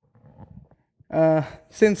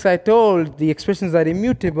 Since I told the expressions are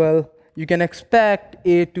immutable, you can expect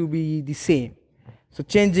a to be the same. So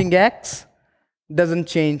changing x doesn't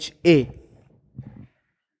change a.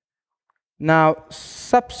 Now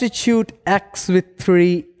substitute x with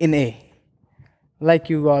 3 in a. I'd like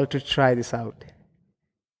you all to try this out.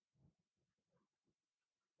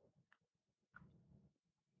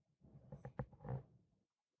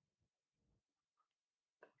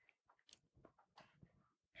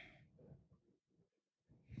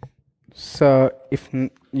 So if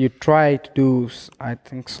you try to do, I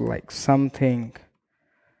think so, like something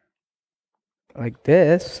like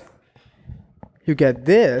this, you get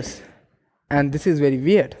this, and this is very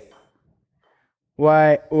weird.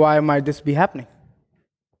 Why might this be happening?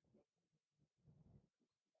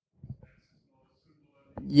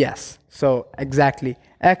 Yes, so exactly.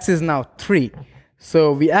 X is now 3.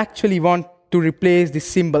 So we actually want to replace the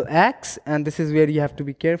symbol x, and this is where you have to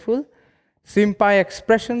be careful. SymPy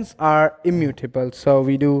expressions are immutable. So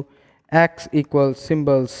we do x equals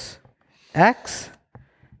symbols x,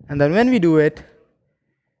 and then when we do it,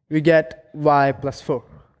 we get y plus 4.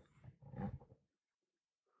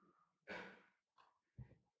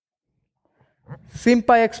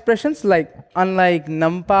 SymPy expressions, like unlike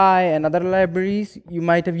NumPy and other libraries you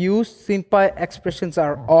might have used, SymPy expressions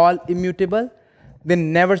are all immutable. They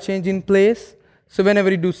never change in place. So whenever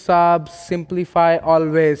you do sub, simplify,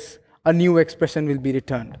 always a new expression will be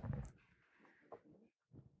returned.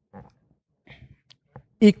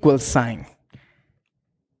 Equal sign.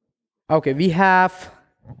 Okay, we have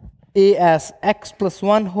a as x plus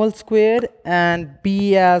 1 whole squared and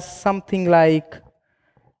b as something like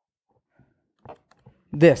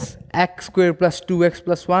this, x squared plus 2x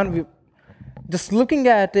plus 1. Just looking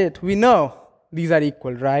at it, we know these are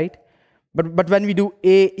equal, right? But when we do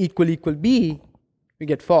a equal b, we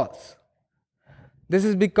get false. This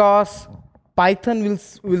is because Python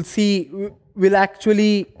will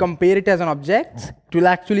actually compare it as an object. It will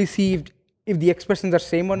actually see if the expressions are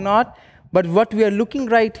same or not. But what we are looking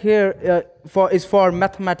right here is for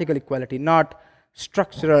mathematical equality, not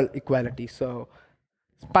structural equality. So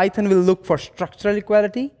Python will look for structural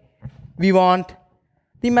equality. We want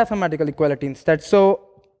the mathematical equality instead.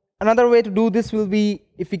 So another way to do this will be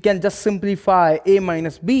if we can just simplify a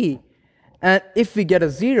minus b, and if we get a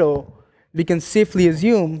 0, we can safely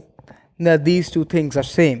assume that these two things are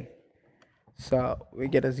same. So we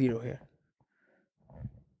get a 0 here.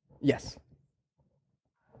 Yes.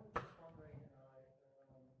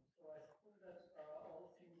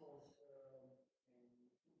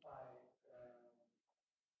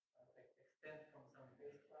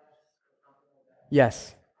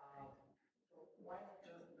 Yes. Why not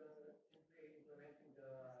just implementing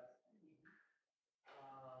the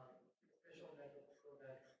special method so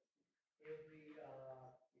that every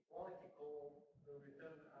equality call will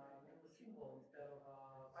return a new symbol instead of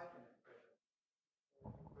a Python expression?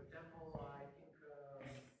 For example, I think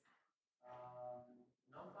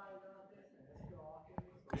NumPy does this and SQL so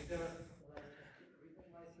either let's just keep reading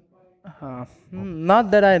my SymPy.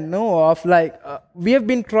 Not that I know of. Like we have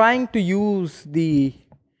been trying to use the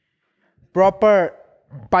proper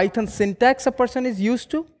Python syntax a person is used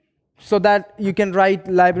to, so that you can write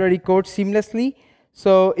library code seamlessly.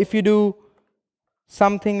 So if you do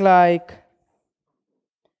something like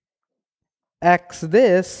x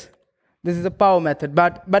this is a power method.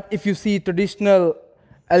 But if you see traditional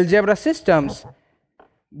algebra systems,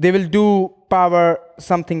 they will do power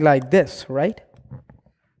something like this, right?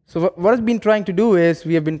 So what I've been trying to do is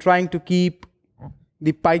we have been trying to keep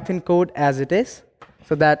the Python code as it is,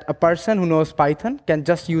 so that a person who knows Python can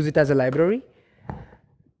just use it as a library.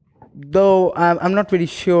 Though I'm not really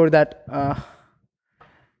sure that.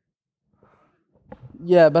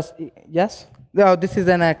 Yeah, but yes. No, this is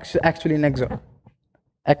an actually an XOR.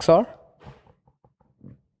 XOR.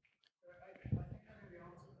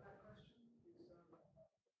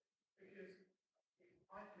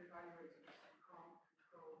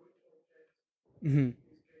 Mm-hmm.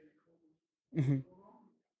 Mm-hmm.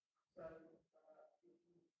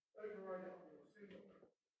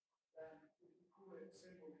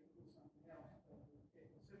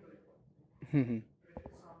 Mm-hmm.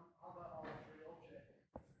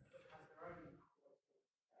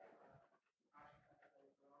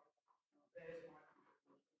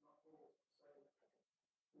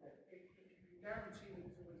 Guarantee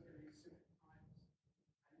that it's always going to be simple times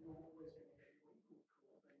and you're always going to get your equal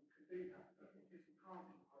call, then you can do that. But because you can't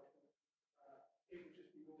in Python, it would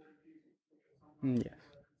just be more confusing because sometimes Yes.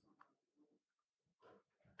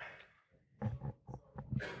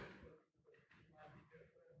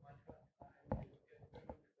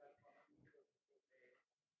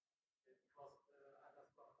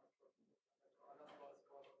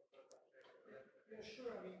 Yeah,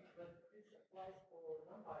 sure. I mean, but this applies for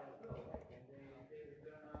NumPy as well, right? And they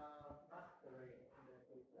return a mask array in the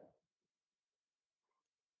case that.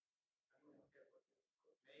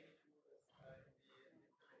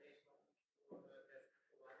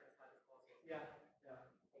 Yeah, yeah.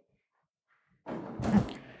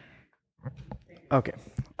 Okay.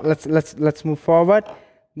 Let's move forward.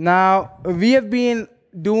 Now we have been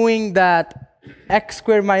doing that x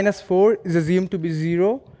squared minus 4 is assumed to be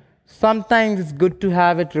 0. Sometimes it's good to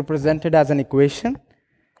have it represented as an equation.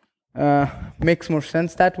 Makes more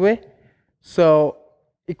sense that way. So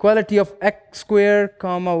equality of x squared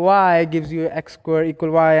comma y gives you x squared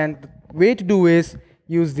equal y, and the way to do is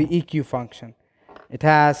use the EQ function. It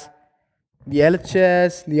has the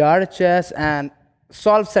LHS, the RHS, and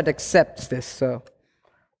solve set accepts this, so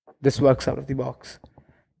this works out of the box.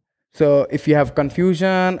 So if you have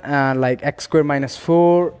confusion and like x squared minus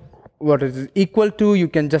 4, what is it equal to, you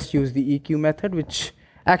can just use the EQ method, which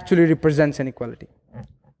actually represents an equality.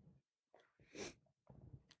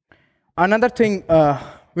 Another thing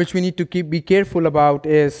which we need to be careful about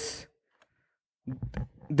is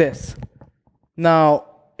this. Now,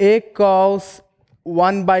 a cos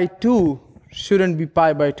 1 by 2 shouldn't be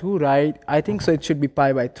pi by 2, right? I think so it should be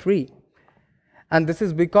pi by 3. And this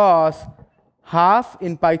is because half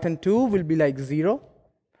in Python 2 will be like 0,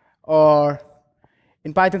 or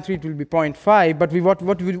in Python 3 it will be 0.5, but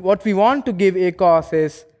what we want to give a cos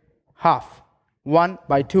is half, 1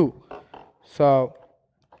 by 2. So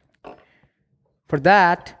for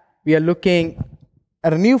that, we are looking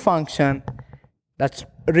at a new function that's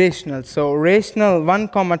rational. So rational 1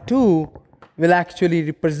 comma 2 will actually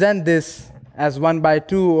represent this as 1 by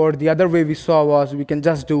 2, or the other way we saw was we can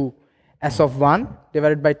just do s of 1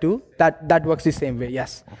 divided by 2. That works the same way,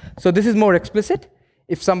 yes. So this is more explicit.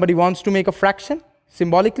 If somebody wants to make a fraction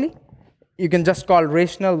symbolically, you can just call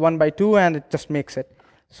rational 1 by 2 and it just makes it.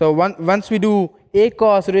 So once we do a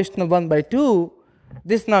cos rational 1 by 2,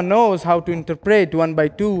 this now knows how to interpret 1 by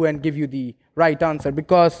 2 and give you the right answer,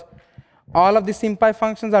 because all of the SymPy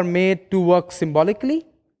functions are made to work symbolically.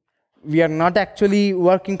 We are not actually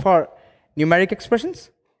working for numeric expressions.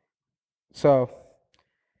 So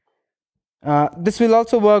this will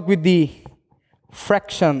also work with the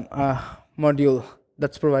fraction module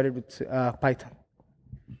that's provided with Python.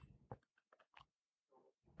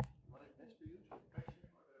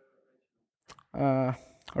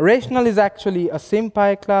 Rational is actually a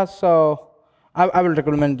SymPy class, so I will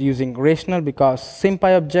recommend using rational because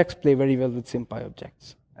SymPy objects play very well with SymPy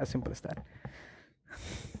objects. As simple as that.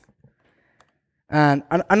 And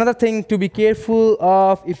another thing to be careful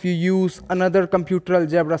of, if you use another computer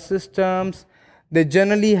algebra systems, they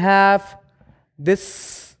generally have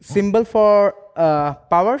this symbol for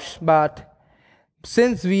powers, but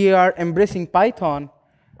since we are embracing Python,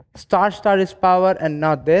 star is power and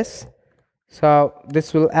not this. So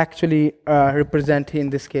this will actually represent, in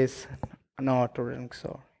this case, an auto ring.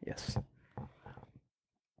 So yes.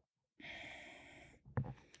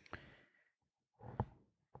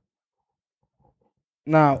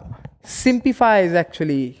 Now, SymPy is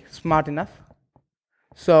actually smart enough.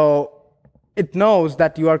 So it knows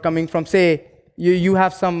that you are coming from, say, you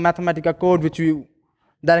have some mathematical code which you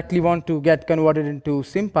directly want to get converted into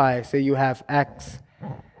SymPy. Say you have X.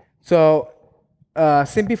 So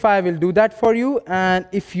SymPy will do that for you. And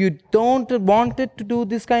if you don't want it to do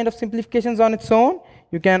this kind of simplifications on its own,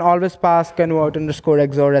 you can always pass convert underscore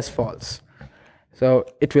XOR as false. So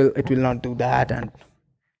it will not do that. And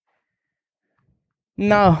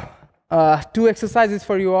now, 2 exercises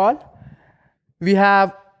for you all. We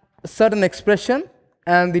have a certain expression,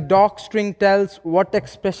 and the doc string tells what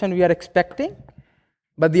expression we are expecting,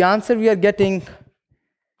 but the answer we are getting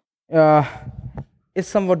is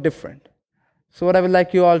somewhat different. So what I would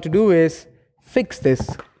like you all to do is fix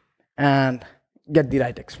this and get the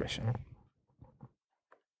right expression.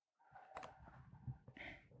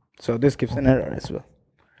 So this gives an error as well.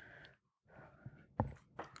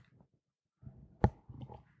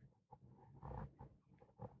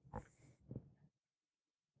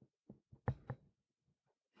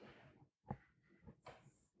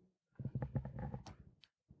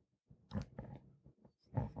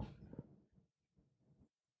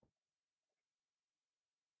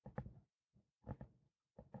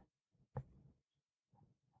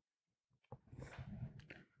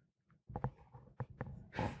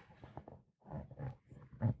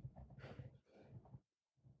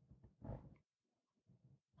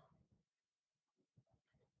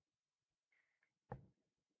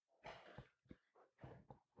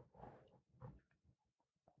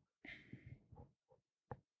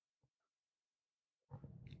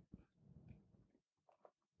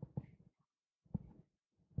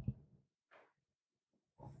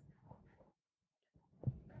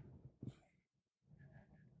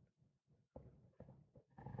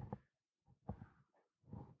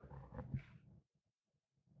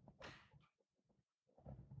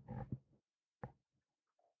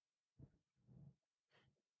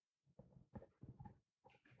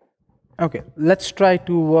 Okay, let's try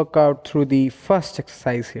to work out through the first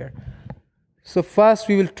exercise here. So first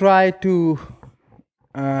we will try to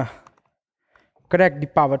correct the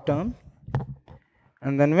power term.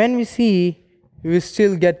 And then when we see we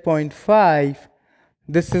still get 0.5,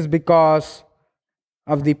 this is because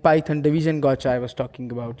of the Python division gotcha I was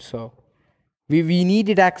talking about. So we need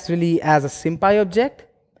it actually as a SymPy object.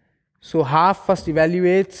 So half first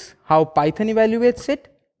evaluates how Python evaluates it,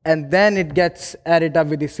 and then it gets added up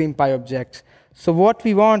with the SymPy objects. So what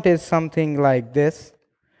we want is something like this,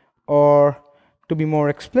 or to be more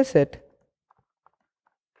explicit,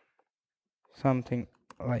 something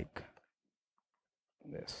like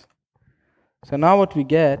this. So now what we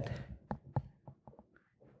get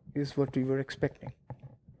is what we were expecting.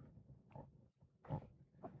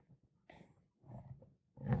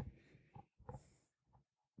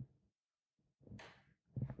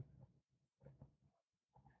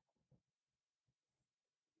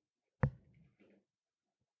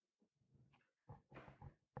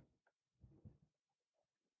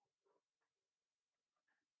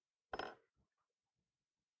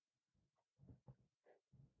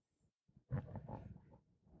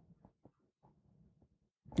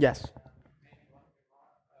 Yes.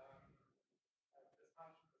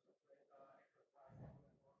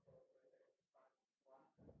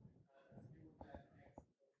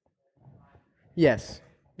 Yes.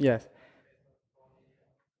 Yes.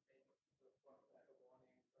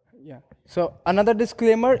 Yeah. So another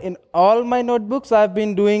disclaimer, in all my notebooks I've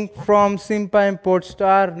been doing from SymPy import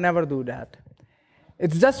star, never do that.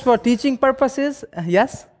 It's just for teaching purposes.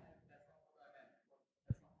 Yes?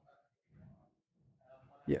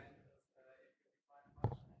 Yeah.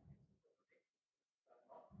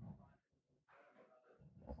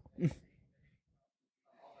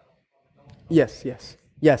 Yes, yes,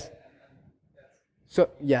 yes. So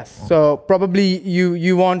yes, so probably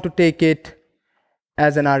you want to take it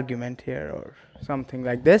as an argument here or something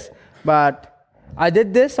like this. But I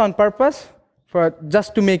did this on purpose for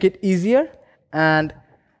just to make it easier and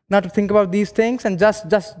not to think about these things and just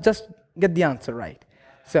get the answer right.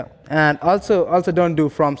 So, and also don't do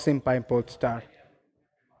from SymPy import star.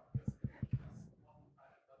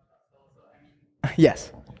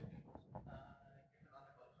 Yes.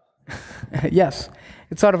 Yes,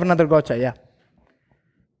 it's sort of another gotcha, yeah.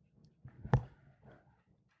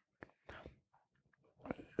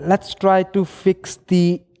 Let's try to fix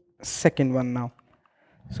the second one now.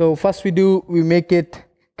 So first we make it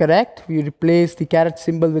correct. We replace the caret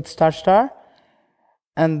symbol with star star,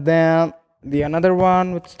 and then the another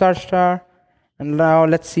one with star star, and now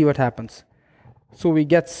let's see what happens. So we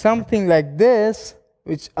get something like this,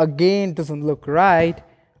 which again doesn't look right,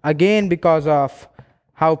 again because of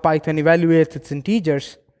how Python evaluates its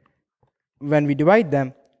integers when we divide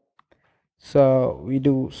them. So we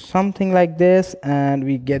do something like this, and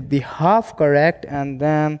we get the half correct, and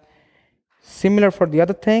then similar for the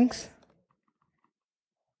other things.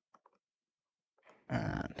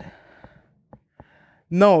 And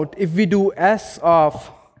note, if we do S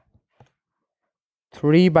of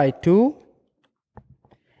 3 by 2,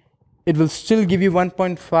 it will still give you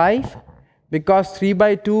 1.5 because 3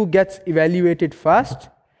 by 2 gets evaluated first.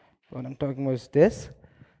 What I'm talking about is this.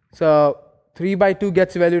 So 3 by 2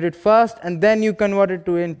 gets evaluated first, and then you convert it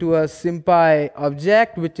into a SymPy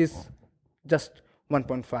object, which is just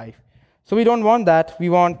 1.5. So we don't want that. We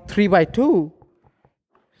want 3 by 2.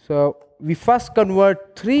 So we first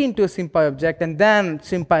convert 3 into a SymPy object, and then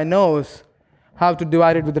SymPy knows how to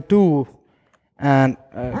divide it with the 2 and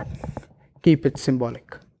keep it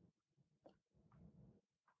symbolic.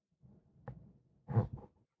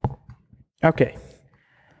 Okay.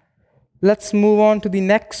 Let's move on to the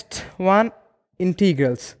next one,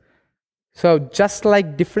 integrals. So just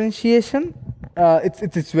like differentiation,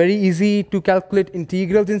 it's very easy to calculate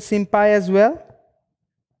integrals in SymPy as well.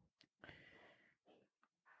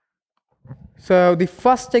 So the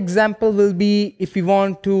first example will be if we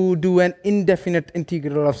want to do an indefinite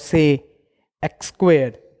integral of, say, x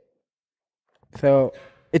squared. So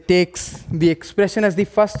it takes the expression as the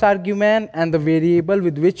first argument and the variable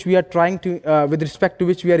with which we are trying to, with respect to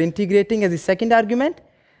which we are integrating as the second argument.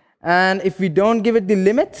 And if we don't give it the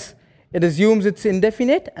limits, it assumes it's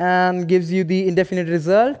indefinite and gives you the indefinite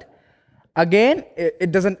result. Again,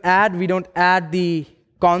 it doesn't add, we don't add the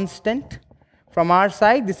constant from our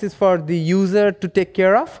side. This is for the user to take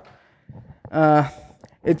care of.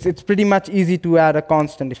 It's pretty much easy to add a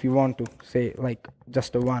constant if you want to, say like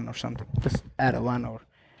just a 1 or something. Just add a 1 or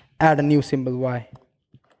add a new symbol y.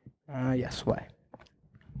 Yes, y.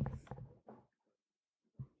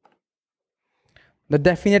 The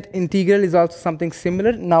definite integral is also something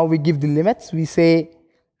similar. Now we give the limits. We say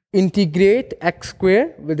integrate x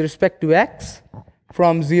squared with respect to x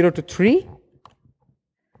from 0 to 3.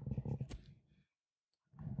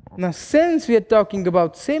 Now, since we are talking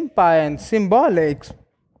about SymPy and symbolics,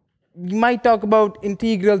 we might talk about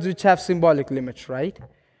integrals which have symbolic limits, right?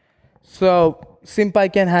 So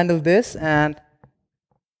SymPy can handle this, and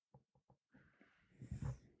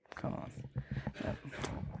come on,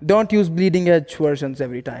 don't use bleeding edge versions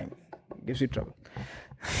every time. It gives you trouble.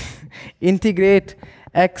 Integrate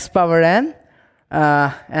x power n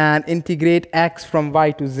and integrate x from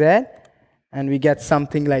y to z, and we get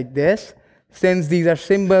something like this. Since these are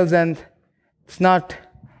symbols and it's not,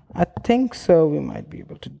 I think so, we might be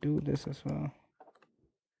able to do this as well.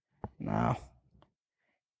 Now,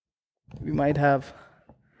 we might have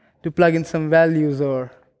to plug in some values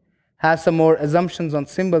or have some more assumptions on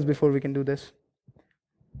symbols before we can do this.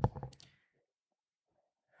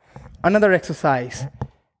 Another exercise.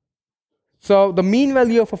 So the mean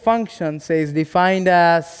value of a function, say, is defined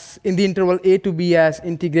as in the interval a to b as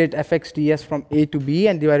integrate fx ds from a to b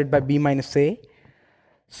and divided by b minus a.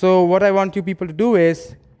 So what I want you people to do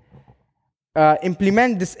is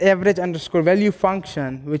implement this average underscore value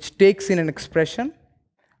function, which takes in an expression,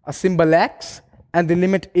 a symbol x, and the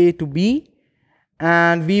limit a to b,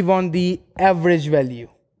 and we want the average value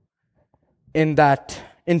in that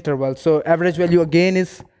interval. So average value again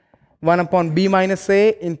is 1 upon b minus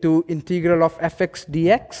a into integral of fx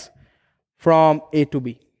dx from a to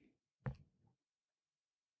b.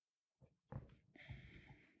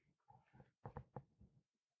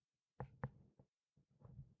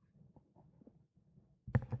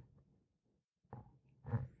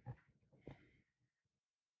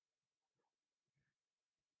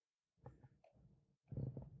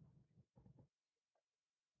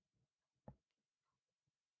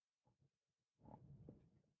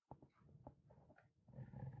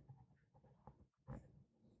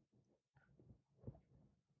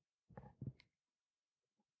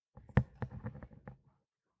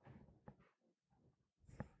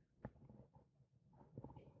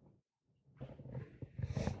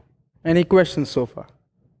 Any questions so far?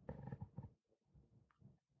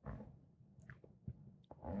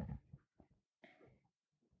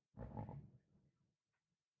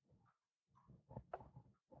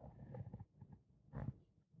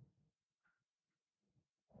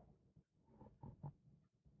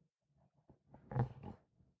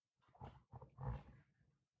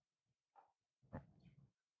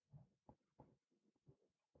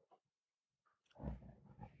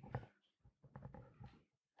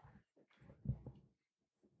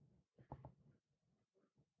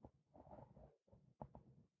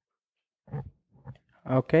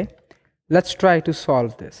 Okay, let's try to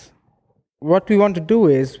solve this. What we want to do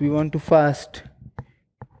is we want to first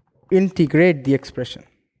integrate the expression.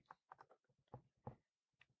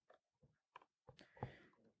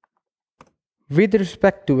 With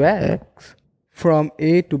respect to x from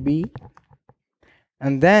a to b,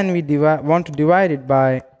 and then we want to divide it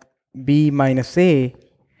by b minus a,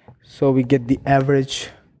 so we get the average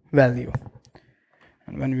value.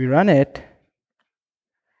 And when we run it,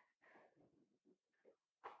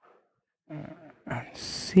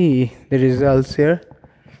 see the results here.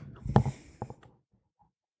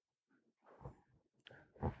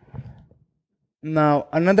 Now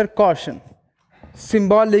another caution: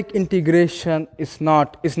 symbolic integration is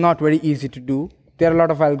not very easy to do. There are a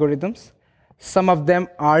lot of algorithms. Some of them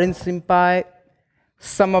are in SymPy,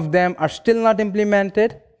 some of them are still not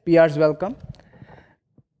implemented. PRs welcome.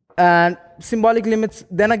 And symbolic limits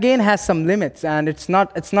then again has some limits, and it's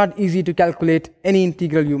not easy to calculate any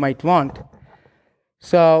integral you might want.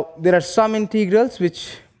 So there are some integrals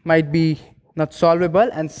which might be not solvable,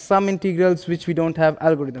 and some integrals which we don't have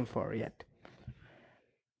algorithm for yet.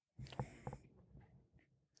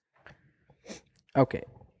 Okay,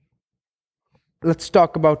 let's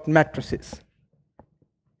talk about matrices.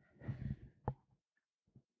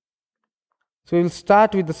 So we'll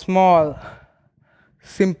start with the small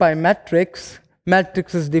SymPy matrix.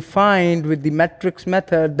 Matrix is defined with the matrix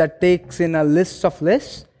method that takes in a list of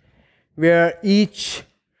lists, where each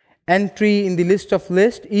entry in the list of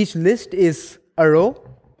lists, each list is a row.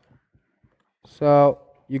 So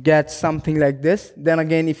you get something like this. Then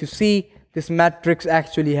again, if you see, this matrix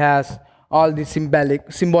actually has all the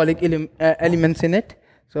symbolic elements in it.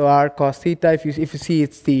 So r cos theta, if you see,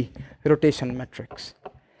 it's the rotation matrix.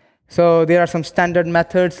 So there are some standard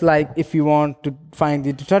methods, like if you want to find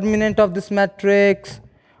the determinant of this matrix,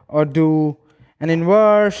 or do an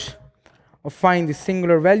inverse, or find the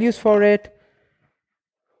singular values for it.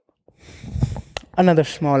 Another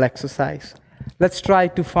small exercise. Let's try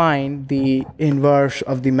to find the inverse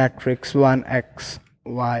of the matrix 1x,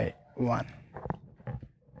 y, 1.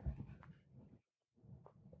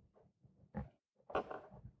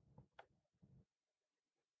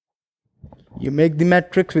 You make the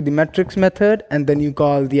matrix with the matrix method, and then you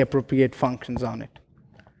call the appropriate functions on it.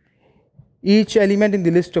 Each element in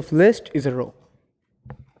the list of list is a row.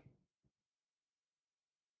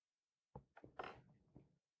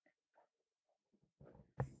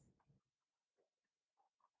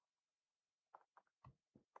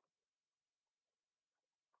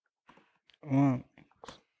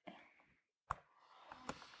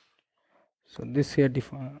 So this here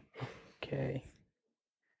define. Okay.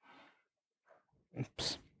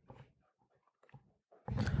 Oops.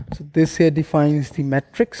 So this here defines the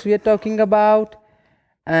matrix we are talking about,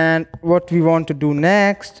 and what we want to do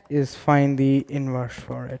next is find the inverse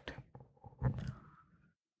for it.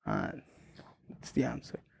 And that's the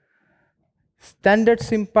answer. Standard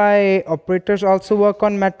SymPy operators also work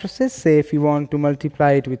on matrices. Say if you want to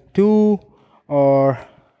multiply it with 2, or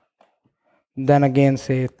then again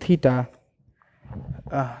say theta.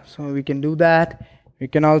 So we can do that. We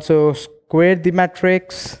can also square the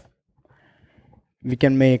matrix. We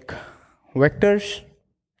can make vectors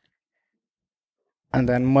and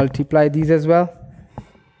then multiply these as well.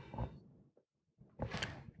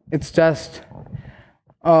 It's just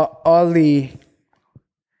all the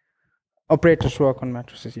operators work on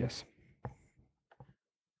matrices, yes.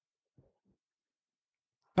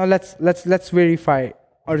 Now let's verify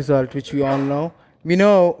a result which we all know. We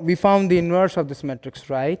know we found the inverse of this matrix,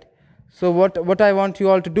 right? So what I want you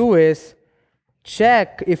all to do is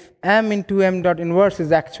check if m into m dot inverse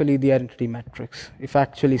is actually the identity matrix, if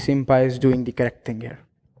actually SymPy is doing the correct thing here.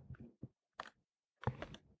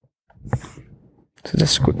 So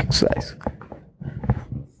just a quick exercise.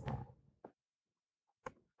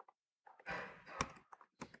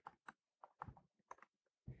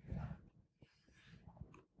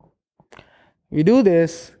 We do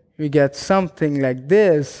this, we get something like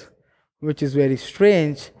this, which is very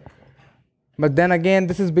strange. But then again,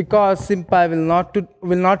 this is because SymPy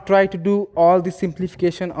will not try to do all the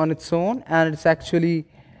simplification on its own, and it's actually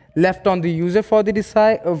left on the user for the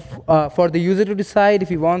for the user to decide if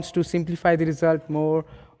he wants to simplify the result more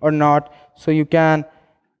or not. So you can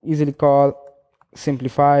easily call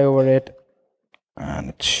simplify over it, and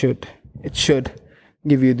it should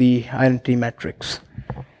give you the identity matrix.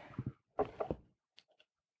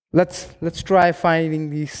 Let's try finding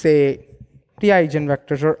the, say, the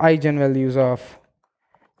eigenvectors or eigenvalues of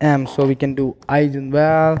M. So we can do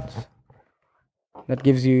eigenvals. That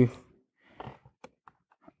gives you,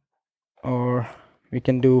 or we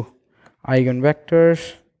can do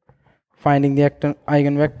eigenvectors, finding the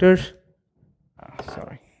eigenvectors.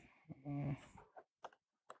 Sorry.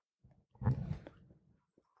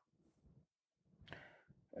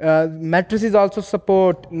 Matrices also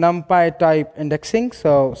support NumPy type indexing,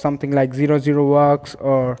 so something like 0, 0 works,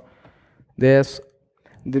 or this,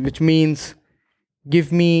 which means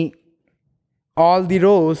give me all the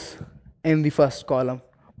rows in the first column,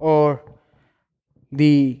 or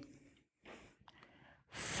the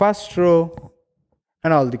first row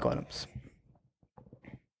and all the columns.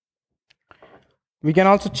 We can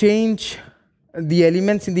also change the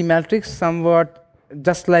elements in the matrix somewhat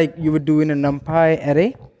just like you would do in a NumPy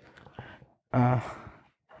array.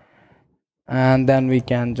 And then we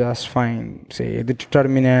can just find, say, the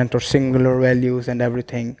determinant or singular values, and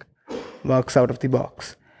everything works out of the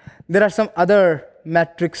box. There are some other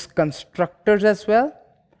matrix constructors as well.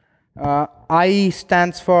 I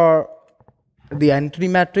stands for the identity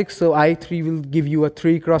matrix, so I3 will give you a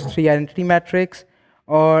 3 cross 3 identity matrix,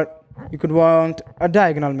 or you could want a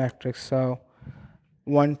diagonal matrix, so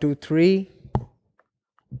 1, 2, 3.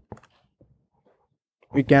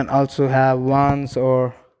 We can also have ones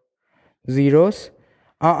or zeros.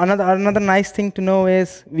 Another nice thing to know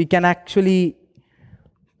is we can actually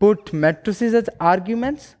put matrices as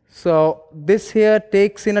arguments. So this here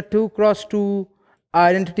takes in a 2 cross 2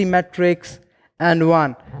 identity matrix and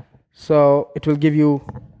 1. So it will give you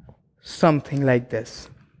something like this.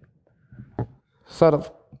 Sort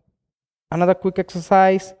of another quick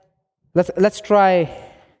exercise. Let's try,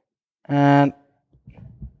 and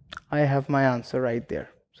I have my answer right there.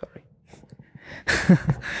 Sorry.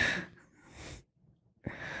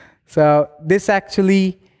 So this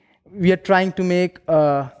actually, we are trying to make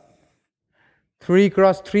a 3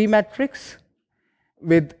 cross 3 matrix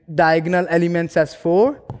with diagonal elements as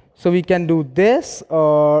 4. So we can do this,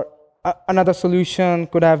 or another solution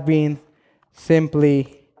could have been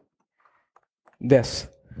simply this.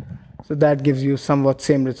 So that gives you somewhat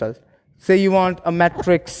same result. Say you want a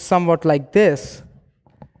matrix somewhat like this.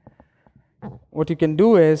 What you can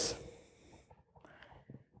do is,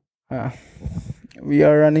 we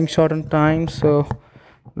are running short on time, so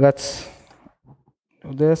let's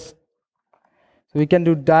do this. So we can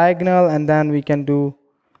do diagonal, and then we can do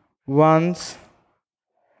ones,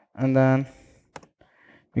 and then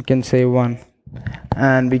we can say 1,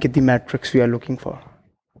 and we get the matrix we are looking for.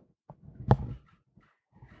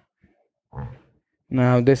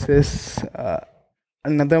 Now this is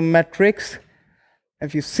another matrix.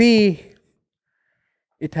 If you see,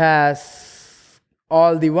 it has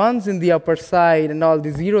all the ones in the upper side and all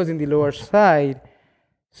the zeros in the lower side.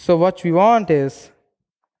 So what we want is,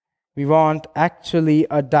 we want actually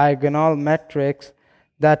a diagonal matrix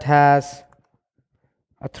that has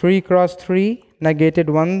a 3 cross 3 negated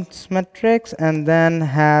ones matrix, and then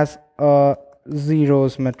has a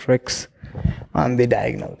zeros matrix on the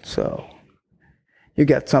diagonal. So you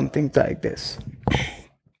get something like this.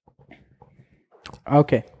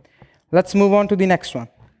 Okay, let's move on to the next one.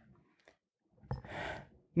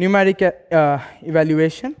 Numeric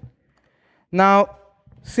evaluation. Now,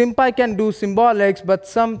 SymPy can do symbolics, but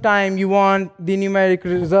sometime you want the numeric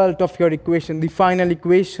result of your equation, the final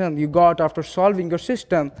equation you got after solving your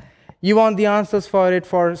system. You want the answers for it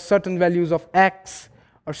for certain values of x,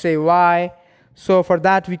 or say y. So for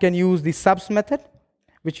that, we can use the subs method,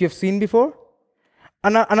 which you have seen before.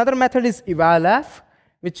 Another method is evalf,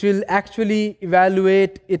 which will actually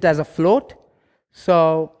evaluate it as a float.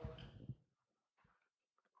 So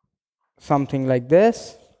something like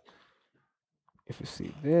this. If you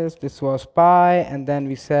see this, this was pi, and then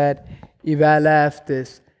we said evalf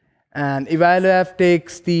this. And evalf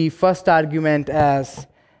takes the first argument as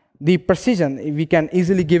the precision. We can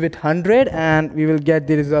easily give it 100, and we will get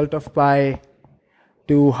the result of pi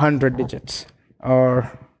to 100 digits.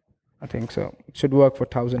 Or I think so. It should work for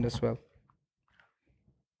 1000 as well.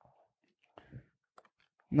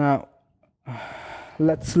 Now,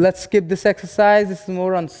 let's skip this exercise. This is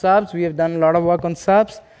more on subs. We have done a lot of work on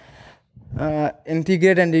subs.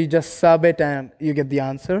 Integrate, and you just sub it, and you get the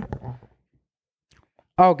answer.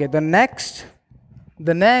 Okay, the next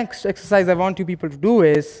exercise I want you people to do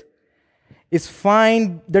is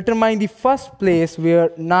determine the first place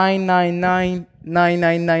where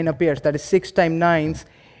 999,999 appears. That is 6 times 9s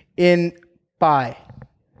in pi.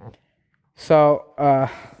 So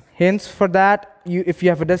hints for that, if you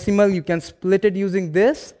have a decimal, you can split it using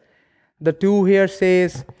this. The 2 here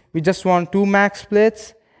says we just want 2 max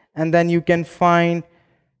splits, and then you can find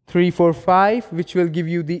 3, 4, 5, which will give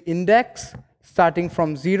you the index starting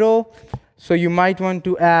from 0. So you might want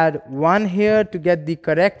to add 1 here to get the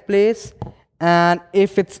correct place. And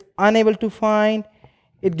if it's unable to find,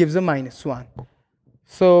 it gives a -1.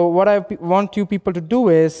 So what I want you people to do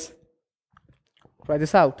is, try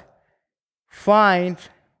this out. Find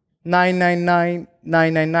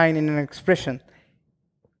 999,999 in an expression.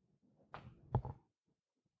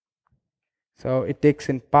 So it takes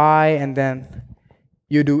in pi, and then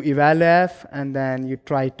you do eval_f, and then you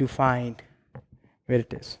try to find where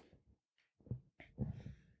it is.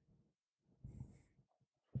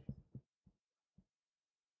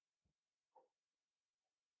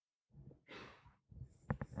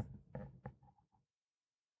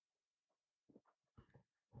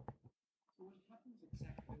 So what happens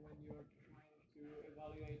exactly when you're trying to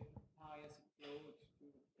evaluate pi as a float to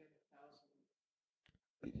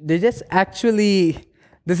 10,000? They just actually,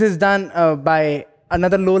 this is done by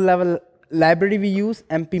another low-level library we use,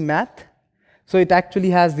 MP-math. So it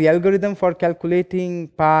actually has the algorithm for calculating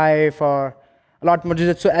pi for a lot more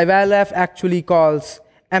digits. So eval_f actually calls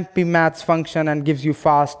MP-math's function and gives you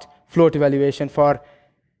fast float evaluation for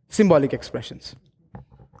symbolic expressions.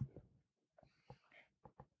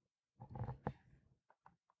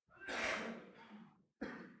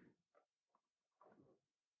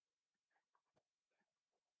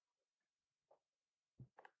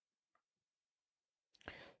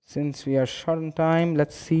 Since we are short on time,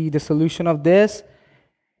 let's see the solution of this.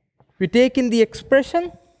 We take in the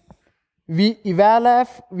expression, we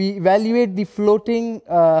evaluate the floating,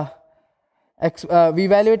 we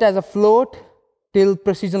evaluate as a float till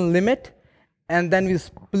precision limit, and then we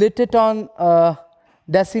split it on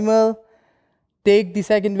decimal, take the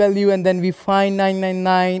second value, and then we find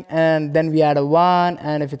 999, and then we add a 1,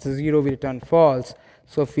 and if it's a 0, we return false.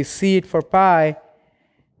 So if we see it for pi,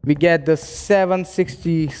 we get the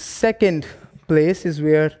 762nd place is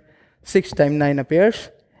where 6 times 9 appears,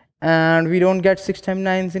 and we don't get 6 times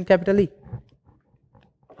 9s in capital E.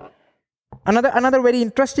 Another very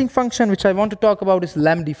interesting function which I want to talk about is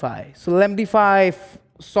lambdify. So lambdify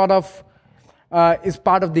sort of is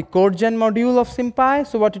part of the code gen module of SymPy.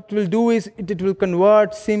 So what it will do is it will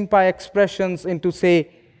convert SymPy expressions into, say,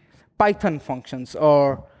 Python functions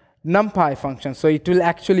or NumPy functions. So it will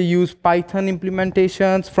actually use Python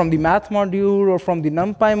implementations from the math module or from the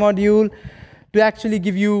NumPy module to actually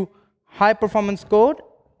give you high performance code.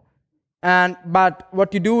 But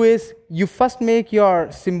what you do is you first make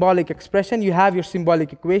your symbolic expression, you have your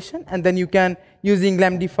symbolic equation, and then you can, using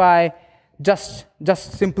lambdify, just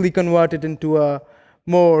simply convert it into a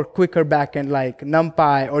more quicker backend like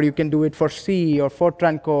NumPy, or you can do it for C or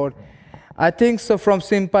Fortran code. I think so from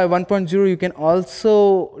SymPy 1.0 you can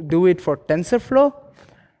also do it for TensorFlow,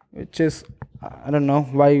 which is, I don't know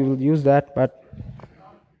why you will use that, but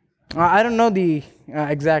I don't know the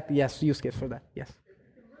exact use case for that. Yes.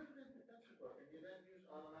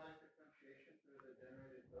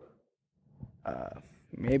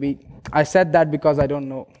 Maybe I said that because I don't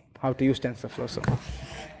know how to use TensorFlow. So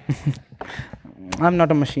I'm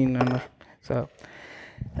not a machine learner. So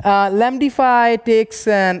lambdify takes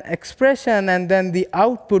an expression and then the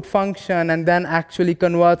output function and then actually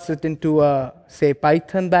converts it into a, say,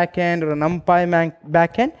 Python backend or a NumPy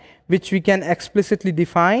backend, which we can explicitly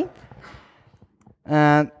define.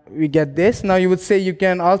 And we get this. Now you would say you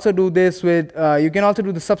can also do this with, you can also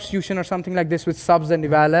do the substitution or something like this with subs and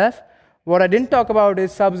eval_f. What I didn't talk about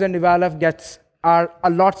is subs and eval_f are a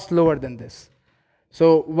lot slower than this.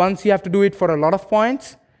 So once you have to do it for a lot of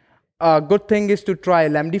points, a good thing is to try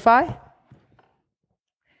lambdify.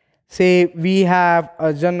 Say we have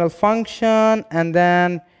a general function and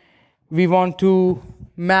then we want to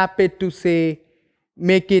map it to, say,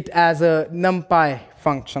 make it as a NumPy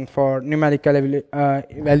function for numerical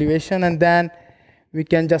evaluation, and then we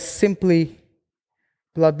can just simply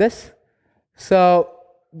plot this. So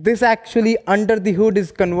this actually under the hood is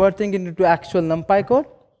converting into actual NumPy code.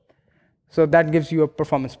 So that gives you a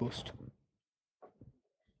performance boost.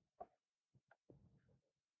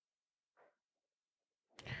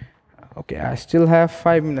 Okay, I still have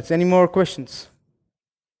 5 minutes. Any more questions?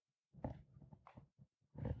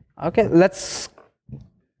 Okay, let's.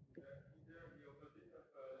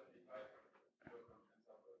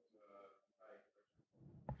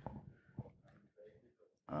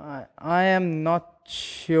 I am not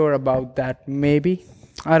sure about that. Maybe.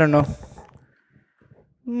 I don't know.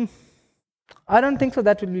 I don't think so.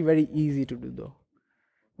 That will be very easy to do though.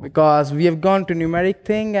 Because we have gone to numeric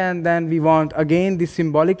thing and then we want again the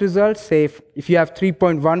symbolic results. Say if you have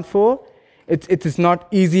 3.14, it is not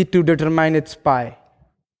easy to determine its pi.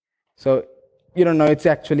 So you don't know it's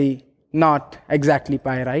actually not exactly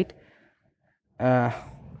pi, right?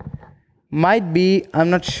 Might be, I'm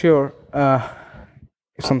not sure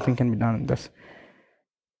if something can be done on this.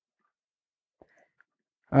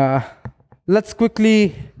 Let's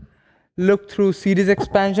quickly look through series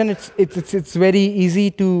expansion. It's very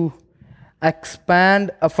easy to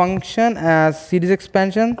expand a function as series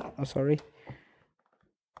expansion. Oh, sorry.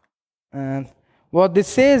 And what this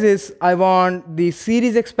says is I want the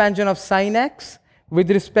series expansion of sine x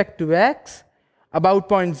with respect to x about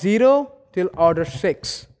 0.0 till order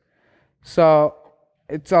 6. So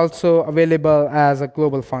it's also available as a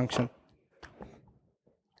global function.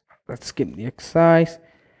 Let's skip the exercise.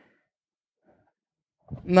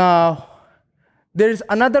 Now, there is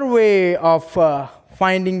another way of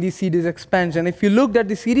finding the series expansion. If you looked at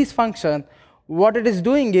the series function, what it is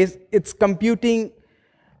doing is it's computing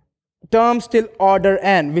terms till order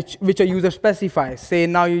n, which a user specifies. Say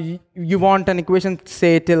now you want an equation,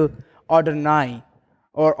 say till order 9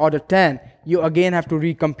 or order 10. You again have to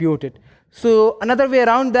recompute it. So another way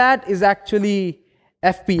around that is actually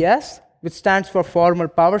FPS, which stands for formal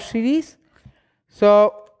power series.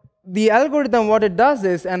 So the algorithm, what it does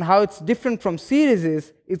is, and how it's different from series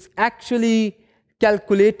is, it's actually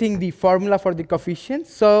calculating the formula for the coefficient.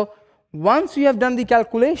 So once you have done the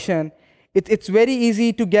calculation, it's very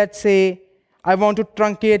easy to get, say, I want to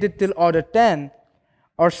truncate it till order 10,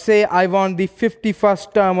 or say I want the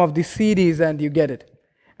 51st term of the series, and you get it.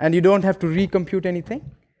 And you don't have to recompute anything.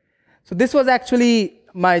 So this was actually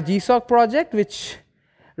my GSOC project, which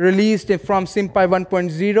released it from SymPy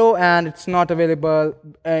 1.0, and it's not available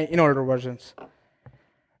in older versions.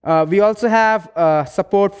 We also have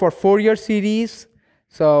support for Fourier series,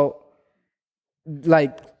 so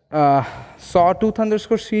like sawtooth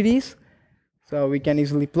underscore series. So we can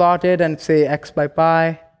easily plot it and say x by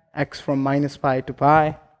pi, x from minus pi to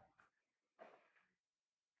pi.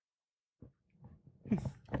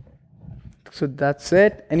 So that's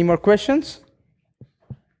it. Any more questions?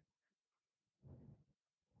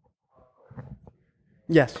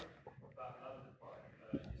 Yes.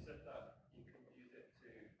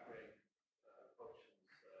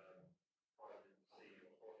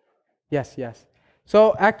 Yes, yes.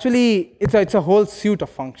 So actually, it's a whole suite of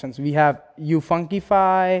functions. We have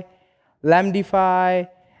ufunkify, lambdify,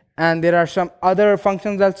 and there are some other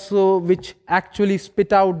functions also which actually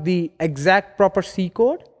spit out the exact proper C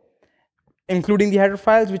code, including the header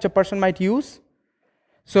files which a person might use.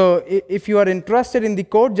 So if you are interested in the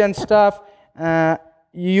code gen stuff,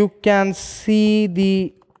 you can see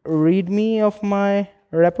the README of my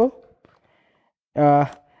repo.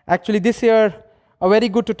 Actually, this year, a very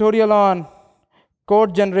good tutorial on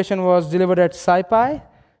code generation was delivered at SymPy.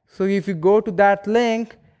 So if you go to that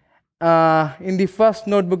link, in the first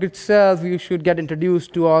notebook itself, you should get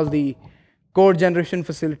introduced to all the code generation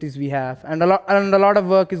facilities we have. And a lot of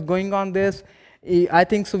work is going on this. I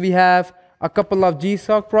think so we have a couple of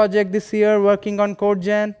GSOC projects this year working on code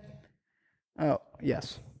gen.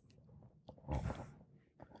 Yes.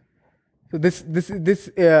 So this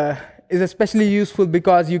is especially useful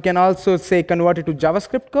because you can also, say, convert it to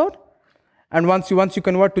JavaScript code. And once you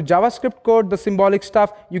convert to JavaScript code, the symbolic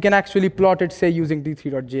stuff, you can actually plot it, say, using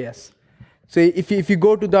d3.js. So if you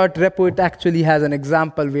go to that repo, it actually has an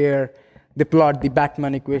example where they plot the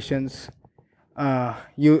Batman equations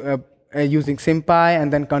using SymPy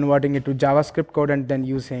and then converting it to JavaScript code and then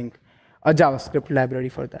using a JavaScript library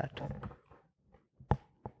for that.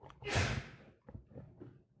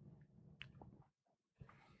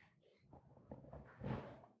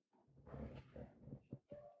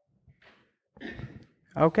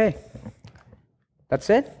 Okay, that's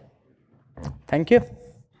it. Thank you.